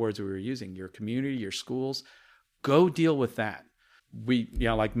 these were the words we were using, your community, your schools. Go deal with that. We,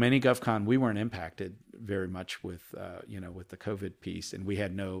 like many GovCon, we weren't impacted very much with, with the COVID piece. And we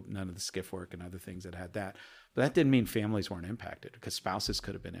had none of the skiff work and other things that had that. But that didn't mean families weren't impacted, because spouses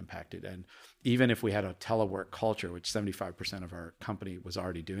could have been impacted. And even if we had a telework culture, which 75% of our company was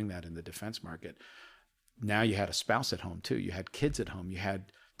already doing that in the defense market, now you had a spouse at home too. You had kids at home. You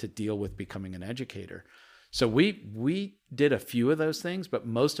had to deal with becoming an educator. So we did a few of those things, but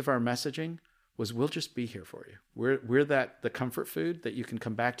most of our messaging was, we'll just be here for you. We're the comfort food that you can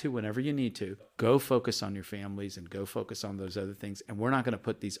come back to whenever you need to. Go focus on your families and go focus on those other things. And we're not going to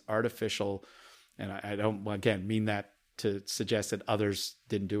put these artificial, and I don't, again, mean that to suggest that others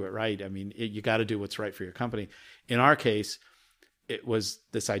didn't do it right. I mean, you got to do what's right for your company. In our case, it was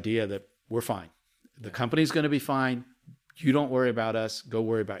this idea that we're fine. The company's going to be fine. You don't worry about us. Go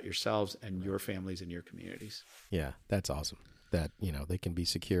worry about yourselves and your families and your communities. Yeah, that's awesome. That, they can be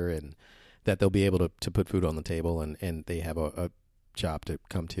secure and that they'll be able to put food on the table and they have a job to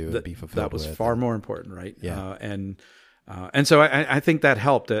come to and be fulfilled. That was far more important, right? Yeah. And so I think that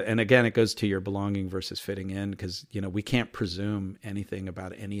helped. And again, it goes to your belonging versus fitting in, because, we can't presume anything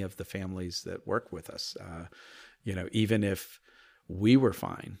about any of the families that work with us. Even if we were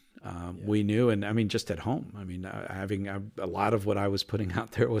fine, we knew, and I mean, just at home, I mean, having a lot of what I was putting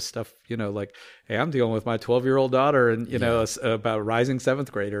out there was stuff, like, hey, I'm dealing with my 12-year-old daughter and, about a rising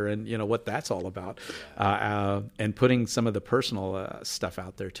 7th grader and, what that's all about, and putting some of the personal stuff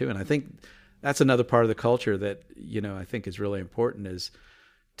out there too. And I think that's another part of the culture that, I think is really important, is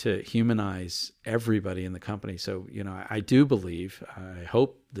to humanize everybody in the company. So, I do believe, I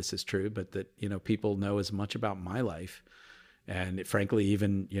hope this is true, but that, people know as much about my life. And frankly,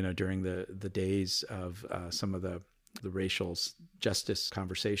 even, during the days of some of the racial justice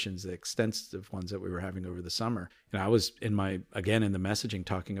conversations, the extensive ones that we were having over the summer, I was in the messaging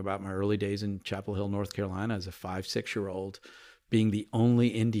talking about my early days in Chapel Hill, North Carolina, as a 5-6-year-old, being the only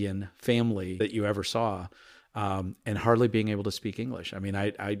Indian family that you ever saw, and hardly being able to speak English. I mean,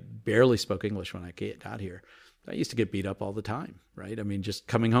 I barely spoke English when I got here. I used to get beat up all the time, right? I mean, just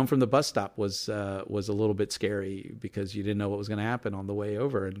coming home from the bus stop was a little bit scary, because you didn't know what was going to happen on the way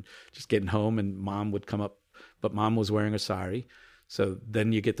over, and just getting home and mom would come up, but mom was wearing a sari. So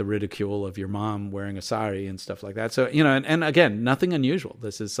then you get the ridicule of your mom wearing a sari and stuff like that. So, and again, nothing unusual.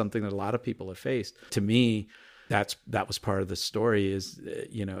 This is something that a lot of people have faced. To me, that was part of the story, is,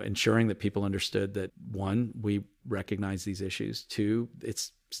 ensuring that people understood that, one, we recognize these issues. Two,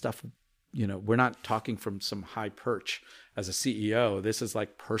 it's stuff, we're not talking from some high perch as a CEO. This is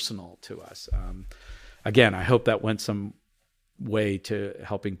like personal to us. Again, I hope that went some way to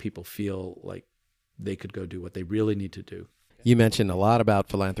helping people feel like they could go do what they really need to do. You mentioned a lot about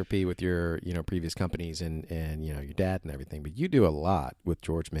philanthropy with your, previous companies and your dad and everything, but you do a lot with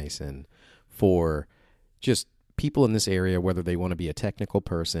George Mason for just people in this area, whether they want to be a technical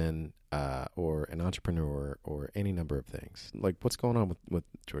person or an entrepreneur or any number of things. Like, what's going on with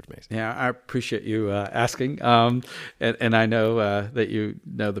George Mason? Yeah, I appreciate you asking. And I know that you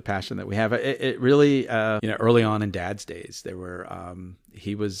know the passion that we have. It really, early on in Dad's days, there were,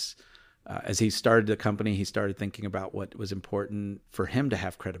 he was, as he started the company, he started thinking about what was important for him to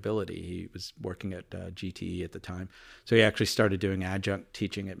have credibility. He was working at GTE at the time. So he actually started doing adjunct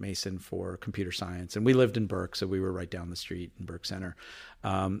teaching at Mason for computer science. And we lived in Burke, so we were right down the street in Burke Center.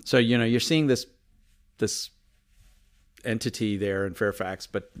 So, you're seeing this entity there in Fairfax,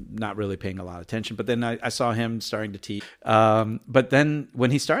 but not really paying a lot of attention. But then I saw him starting to teach. But then when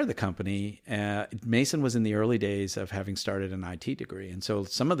he started the company, Mason was in the early days of having started an IT degree. And so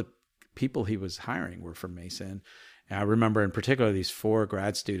some of the people he was hiring were from Mason. And I remember in particular these 4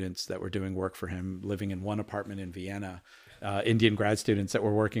 grad students that were doing work for him, living in one apartment in Vienna, Indian grad students that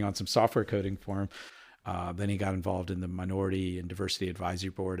were working on some software coding for him. Then he got involved in the Minority and Diversity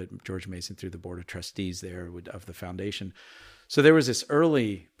Advisory Board at George Mason through the Board of Trustees there of the foundation. So there was this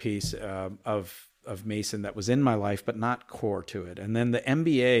early piece of of Mason that was in my life, but not core to it. And then the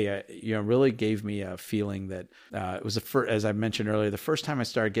MBA, really gave me a feeling that it was as I mentioned earlier, the first time I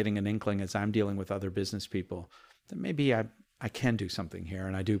started getting an inkling as I'm dealing with other business people that maybe I can do something here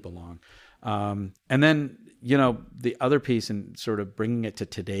and I do belong. And then, the other piece and sort of bringing it to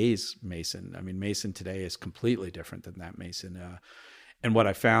today's Mason. I mean, Mason today is completely different than that Mason. And what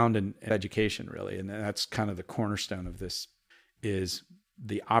I found in education really, and that's kind of the cornerstone of this, is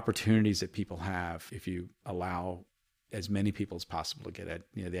the opportunities that people have if you allow as many people as possible to get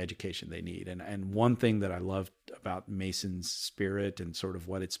the education they need. And one thing that I loved about Mason's spirit and sort of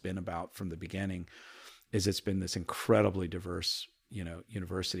what it's been about from the beginning is it's been this incredibly diverse,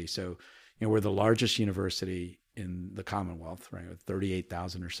 university. So, we're the largest university in the Commonwealth, right, with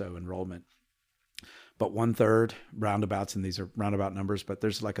 38,000 or so enrollment. But 1/3 roundabouts, and these are roundabout numbers, but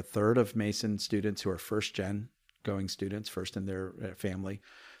there's like 1/3 of Mason students who are first-gen going students, first in their family.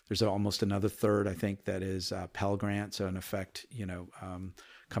 There's almost another 1/3, I think, that is Pell Grant. So in effect,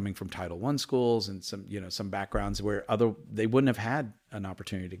 coming from Title I schools and some backgrounds where they wouldn't have had an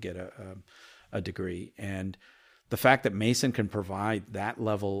opportunity to get a degree. And the fact that Mason can provide that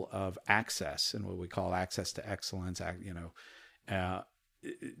level of access and what we call access to excellence,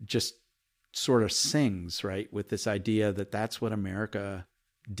 just sort of sings right with this idea that that's what America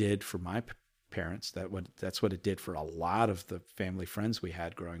did for my parents. That's what it did for a lot of the family friends we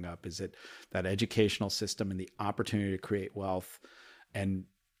had growing up. Is that educational system and the opportunity to create wealth and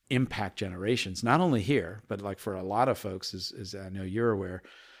impact generations, not only here, but like for a lot of folks, as I know you're aware.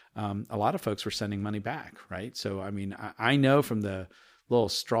 A lot of folks were sending money back, right? So, I mean, I know from the little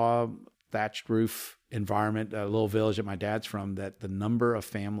straw thatched roof environment, a little village that my dad's from, that the number of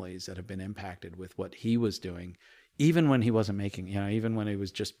families that have been impacted with what he was doing, even when he wasn't making, even when he was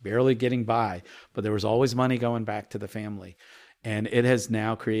just barely getting by, but there was always money going back to the family. And it has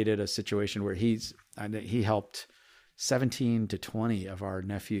now created a situation where he helped 17 to 20 of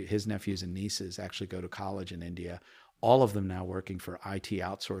his nephews and nieces actually go to college in India. All of them now working for IT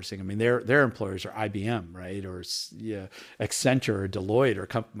outsourcing. I mean, their employers are IBM, right, or Accenture, or Deloitte, or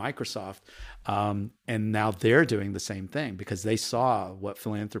Microsoft, and now they're doing the same thing because they saw what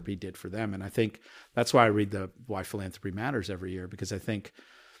philanthropy did for them. And I think that's why I read Why Philanthropy Matters every year, because I think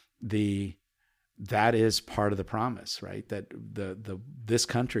that is part of the promise, right? That this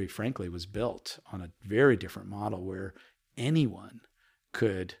country, frankly, was built on a very different model where anyone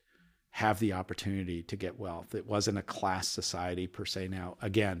could have the opportunity to get wealth. It wasn't a class society per se. Now,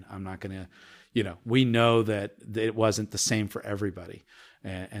 again, I'm not going to, we know that it wasn't the same for everybody,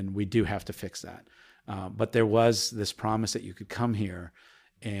 and we do have to fix that. But there was this promise that you could come here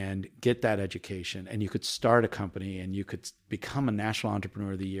and get that education, and you could start a company, and you could become a National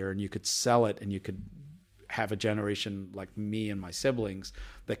Entrepreneur of the Year, and you could sell it, and you could have a generation like me and my siblings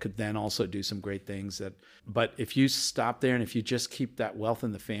that could then also do some great things. But if you stop there and if you just keep that wealth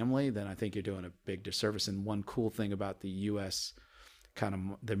in the family, then I think you're doing a big disservice. And one cool thing about the U.S. kind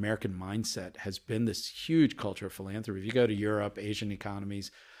of the American mindset has been this huge culture of philanthropy. If you go to Europe, Asian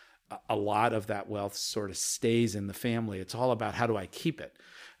economies, a lot of that wealth sort of stays in the family. It's all about how do I keep it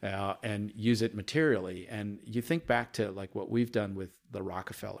and use it materially. And you think back to like what we've done with the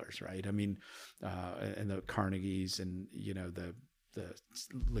Rockefellers, right? I mean, and the Carnegies and, the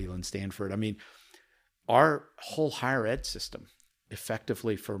Leland Stanford. I mean, our whole higher ed system,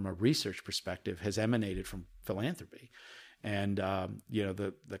 effectively from a research perspective, has emanated from philanthropy. And,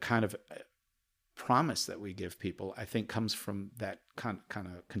 the kind of promise that we give people, I think, comes from that kind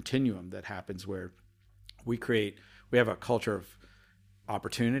of continuum that happens where we have a culture of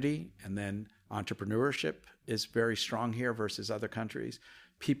opportunity, and then entrepreneurship is very strong here versus other countries.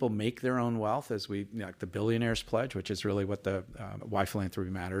 People make their own wealth, as like the Billionaires Pledge, which is really what the Why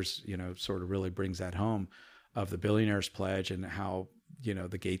Philanthropy Matters, sort of really brings that home, of the Billionaires Pledge, and how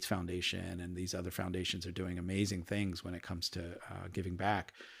the Gates Foundation and these other foundations are doing amazing things when it comes to giving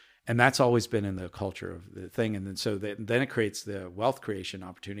back. And that's always been in the culture of the thing. And then it creates the wealth creation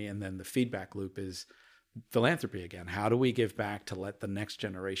opportunity. And then the feedback loop is philanthropy again. How do we give back to let the next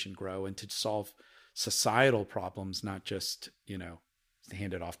generation grow and to solve societal problems, not just,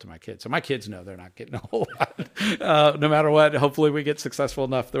 hand it off to my kids. So my kids know they're not getting a whole lot, no matter what. Hopefully we get successful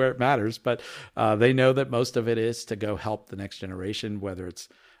enough where it matters. But they know that most of it is to go help the next generation, whether it's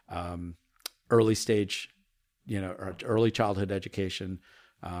early stage, or early childhood education,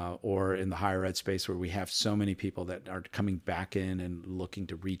 or in the higher ed space where we have so many people that are coming back in and looking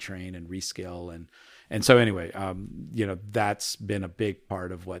to retrain and reskill And so anyway, that's been a big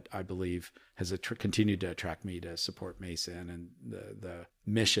part of what I believe has continued to attract me to support Mason, and the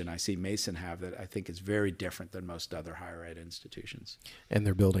mission I see Mason have that I think is very different than most other higher ed institutions. And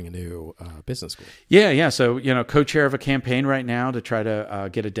they're building a new business school. Yeah. So, co-chair of a campaign right now to try to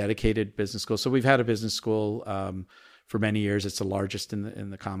get a dedicated business school. So we've had a business school for many years. It's the largest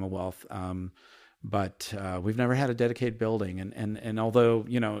in the Commonwealth. But we've never had a dedicated building. And although,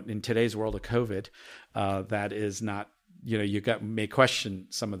 in today's world of COVID, that is not, may question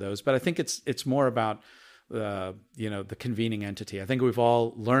some of those, but I think it's more about, the convening entity. I think we've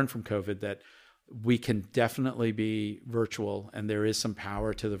all learned from COVID that we can definitely be virtual, and there is some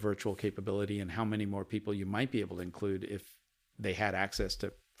power to the virtual capability and how many more people you might be able to include if they had access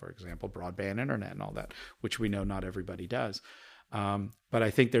to, for example, broadband internet and all that, which we know not everybody does. But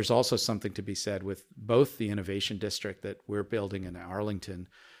I think there's also something to be said with both the innovation district that we're building in Arlington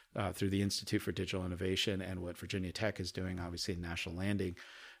through the Institute for Digital Innovation and what Virginia Tech is doing, obviously in National Landing,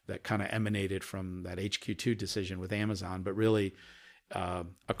 that kind of emanated from that HQ2 decision with Amazon. But really,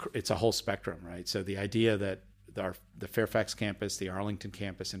 it's a whole spectrum, right? So the idea that the Fairfax campus, the Arlington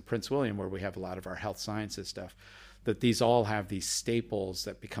campus, and Prince William, where we have a lot of our health sciences stuff, that these all have these staples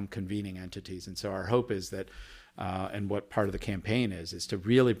that become convening entities. And so our hope is that and what part of the campaign is to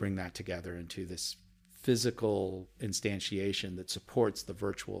really bring that together into this physical instantiation that supports the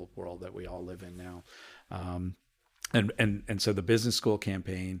virtual world that we all live in now. And so the business school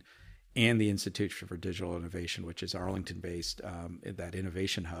campaign and the Institute for Digital Innovation, which is Arlington-based, that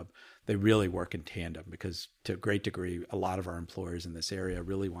innovation hub, they really work in tandem because to a great degree, a lot of our employers in this area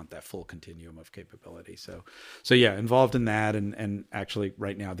really want that full continuum of capability. So yeah, involved in that, and actually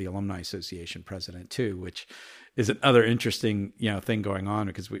right now the Alumni Association president too, which is another interesting thing going on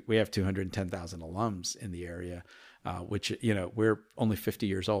because we have 210,000 alums in the area, which we're only 50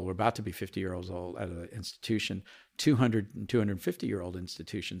 years old. We're about to be 50 years old at an institution. 200 and 250-year-old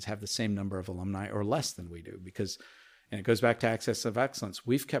institutions have the same number of alumni or less than we do because, and it goes back to Access of Excellence,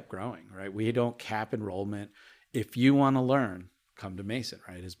 we've kept growing, right? We don't cap enrollment. If you want to learn, come to Mason,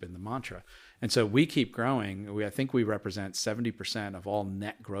 right, has been the mantra. And so we keep growing. I think we represent 70% of all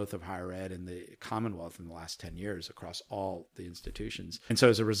net growth of higher ed in the Commonwealth in the last 10 years across all the institutions. And so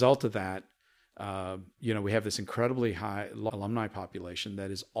as a result of that, we have this incredibly high alumni population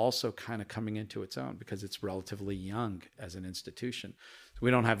that is also kind of coming into its own because it's relatively young as an institution. So we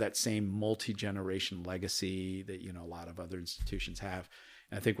don't have that same multi-generation legacy that, a lot of other institutions have.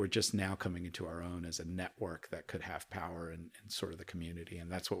 And I think we're just now coming into our own as a network that could have power in sort of the community.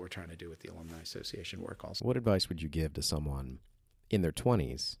 And that's what we're trying to do with the Alumni Association work also. What advice would you give to someone in their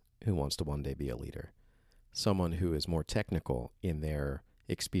 20s who wants to one day be a leader? Someone who is more technical in their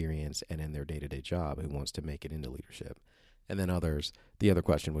experience and in their day-to-day job who wants to make it into leadership. And then others, the other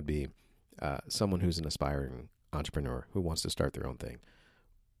question would be someone who's an aspiring entrepreneur who wants to start their own thing.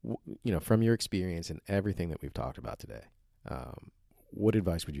 From your experience and everything that we've talked about today, what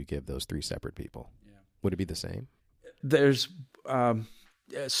advice would you give those three separate people? Yeah. Would it be the same? There's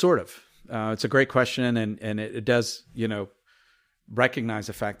sort of. It's a great question, and it does, recognize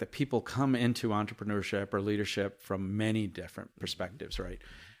the fact that people come into entrepreneurship or leadership from many different perspectives, right?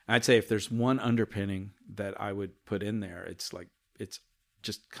 I'd say if there's one underpinning that I would put in there, it's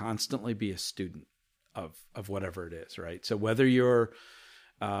just constantly be a student of whatever it is, right? So whether you're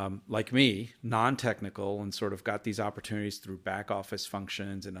like me, non-technical and sort of got these opportunities through back office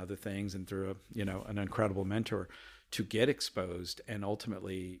functions and other things and through an incredible mentor to get exposed and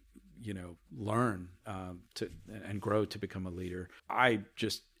ultimately learn and grow to become a leader. I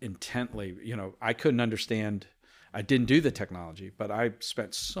just intently, I couldn't understand, I didn't do the technology, but I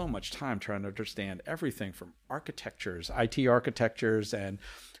spent so much time trying to understand everything from architectures, IT architectures, and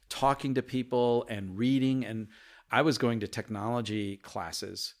talking to people and reading. And I was going to technology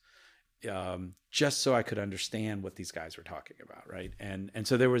classes just so I could understand what these guys were talking about, right? And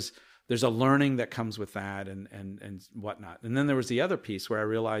so there's a learning that comes with that and whatnot. And then there was the other piece where I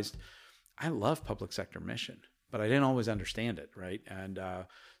realized I love public sector mission, but I didn't always understand it, right? And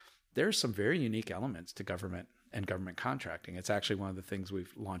there's some very unique elements to government and government contracting. It's actually one of the things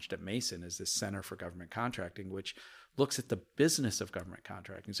we've launched at Mason is this Center for Government Contracting, which looks at the business of government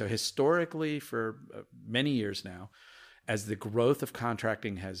contracting. So historically, for many years now, as the growth of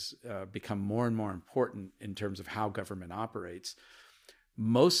contracting has become more and more important in terms of how government operates,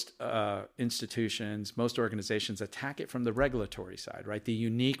 most institutions, most organizations attack it from the regulatory side, right? The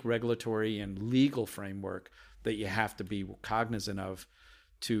unique regulatory and legal framework that you have to be cognizant of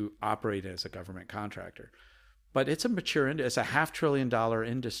to operate as a government contractor. But it's a mature, it's a $500 billion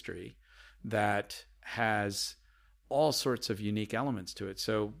industry that has all sorts of unique elements to it.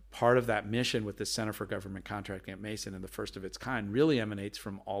 So part of that mission with the Center for Government Contracting at Mason, and the first of its kind, really emanates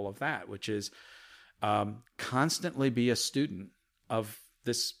from all of that, which is constantly be a student of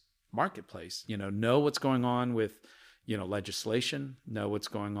this marketplace. Know what's going on with legislation, know what's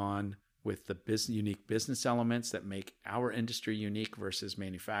going on with the unique business elements that make our industry unique versus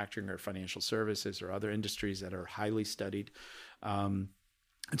manufacturing or financial services or other industries that are highly studied. And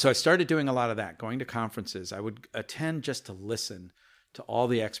so I started doing a lot of that, going to conferences. I would attend just to listen to all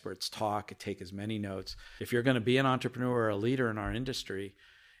the experts talk and take as many notes. If you're going to be an entrepreneur or a leader in our industry,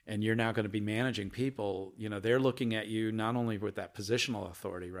 and you're now going to be managing people, they're looking at you not only with that positional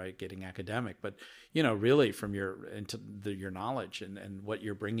authority, right, getting academic, but, really from your knowledge and what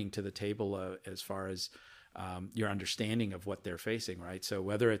you're bringing to the table as far as your understanding of what they're facing, right? So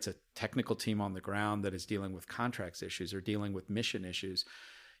whether it's a technical team on the ground that is dealing with contracts issues or dealing with mission issues,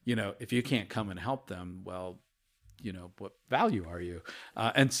 if you can't come and help them, well, what value are you?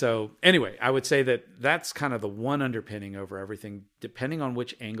 And so anyway, I would say that that's kind of the one underpinning over everything, depending on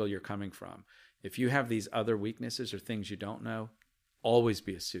which angle you're coming from. If you have these other weaknesses or things you don't know, always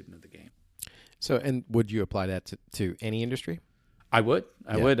be a student of the game. So, and would you apply that to any industry? I would.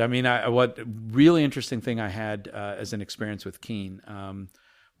 I would. I mean, what really interesting thing I had as an experience with Keene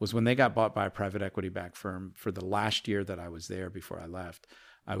was when they got bought by a private equity-backed firm. For the last year that I was there before I left,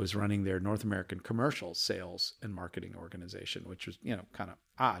 I was running their North American commercial sales and marketing organization, which was, kind of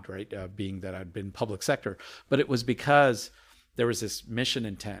odd, right? Being that I'd been public sector, but it was because there was this mission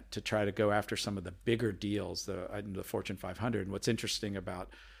intent to try to go after some of the bigger deals, the Fortune 500. And what's interesting about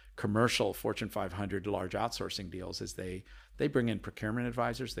commercial Fortune 500 large outsourcing deals is they bring in procurement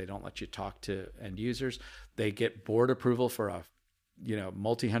advisors. They don't let you talk to end users. They get board approval for a,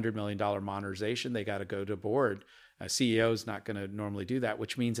 multi-$100 million modernization. They got to go to board. A CEO is not going to normally do that,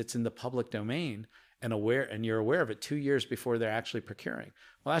 which means it's in the public domain and you're aware of it 2 years before they're actually procuring.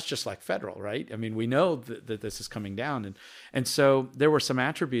 Well, that's just like federal, right? I mean, we know that this is coming down. And so there were some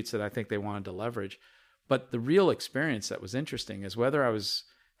attributes that I think they wanted to leverage. But the real experience that was interesting is whether I was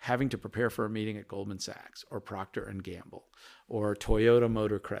having to prepare for a meeting at Goldman Sachs or Procter & Gamble or Toyota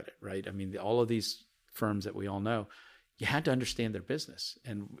Motor Credit, right? I mean, all of these firms that we all know, you had to understand their business.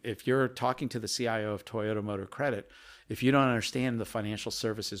 And if you're talking to the CIO of Toyota Motor Credit, if you don't understand the financial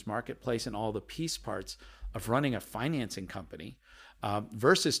services marketplace and all the piece parts of running a financing company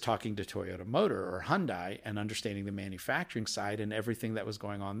versus talking to Toyota Motor or Hyundai and understanding the manufacturing side and everything that was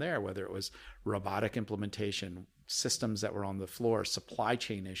going on there, whether it was robotic implementation, systems that were on the floor, supply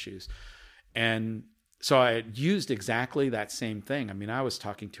chain issues. And so I used exactly that same thing. I mean, I was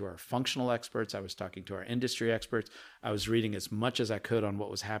talking to our functional experts. I was talking to our industry experts. I was reading as much as I could on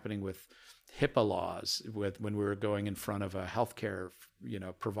what was happening with HIPAA laws when we were going in front of a healthcare,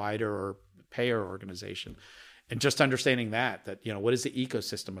 provider or payer organization. And just understanding that, what is the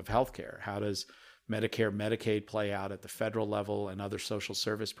ecosystem of healthcare? How does Medicare, Medicaid play out at the federal level and other social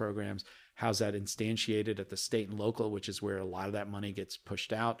service programs? How's that instantiated at the state and local, which is where a lot of that money gets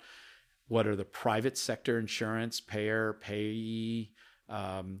pushed out? What are the private sector insurance, payer, payee,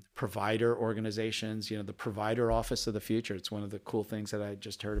 provider organizations? The provider office of the future. It's one of the cool things that I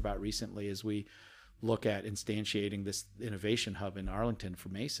just heard about recently as we look at instantiating this innovation hub in Arlington for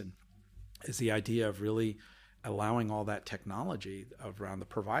Mason, is the idea of really allowing all that technology around the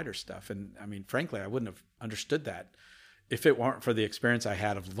provider stuff. And I mean, frankly, I wouldn't have understood that if it weren't for the experience I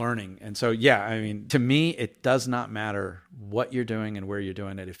had of learning. And so, to me, it does not matter what you're doing and where you're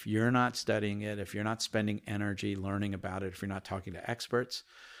doing it. If you're not studying it, if you're not spending energy learning about it, if you're not talking to experts,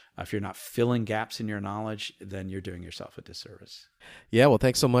 if you're not filling gaps in your knowledge, then you're doing yourself a disservice. Yeah, well,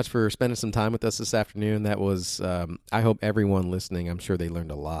 thanks so much for spending some time with us this afternoon. That was, I hope everyone listening, I'm sure they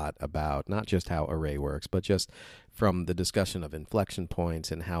learned a lot about not just how Array works, but just from the discussion of inflection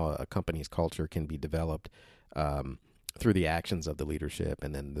points and how a company's culture can be developed through the actions of the leadership,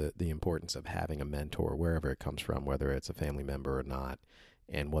 and then the importance of having a mentor wherever it comes from, whether it's a family member or not,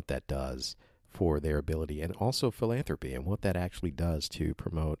 and what that does for their ability, and also philanthropy and what that actually does to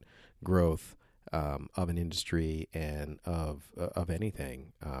promote growth of an industry and of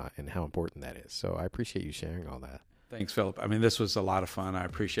anything, and how important that is. So I appreciate you sharing all that. Thanks, Philip. I mean, this was a lot of fun. I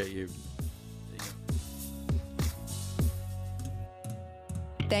appreciate you.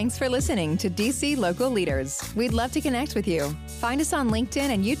 Thanks for listening to DC Local Leaders. We'd love to connect with you. Find us on LinkedIn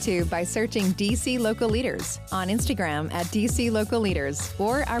and YouTube by searching DC Local Leaders, on Instagram at DC Local Leaders,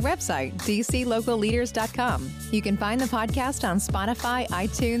 or our website, dclocalleaders.com. You can find the podcast on Spotify,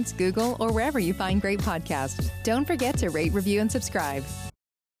 iTunes, Google, or wherever you find great podcasts. Don't forget to rate, review, and subscribe.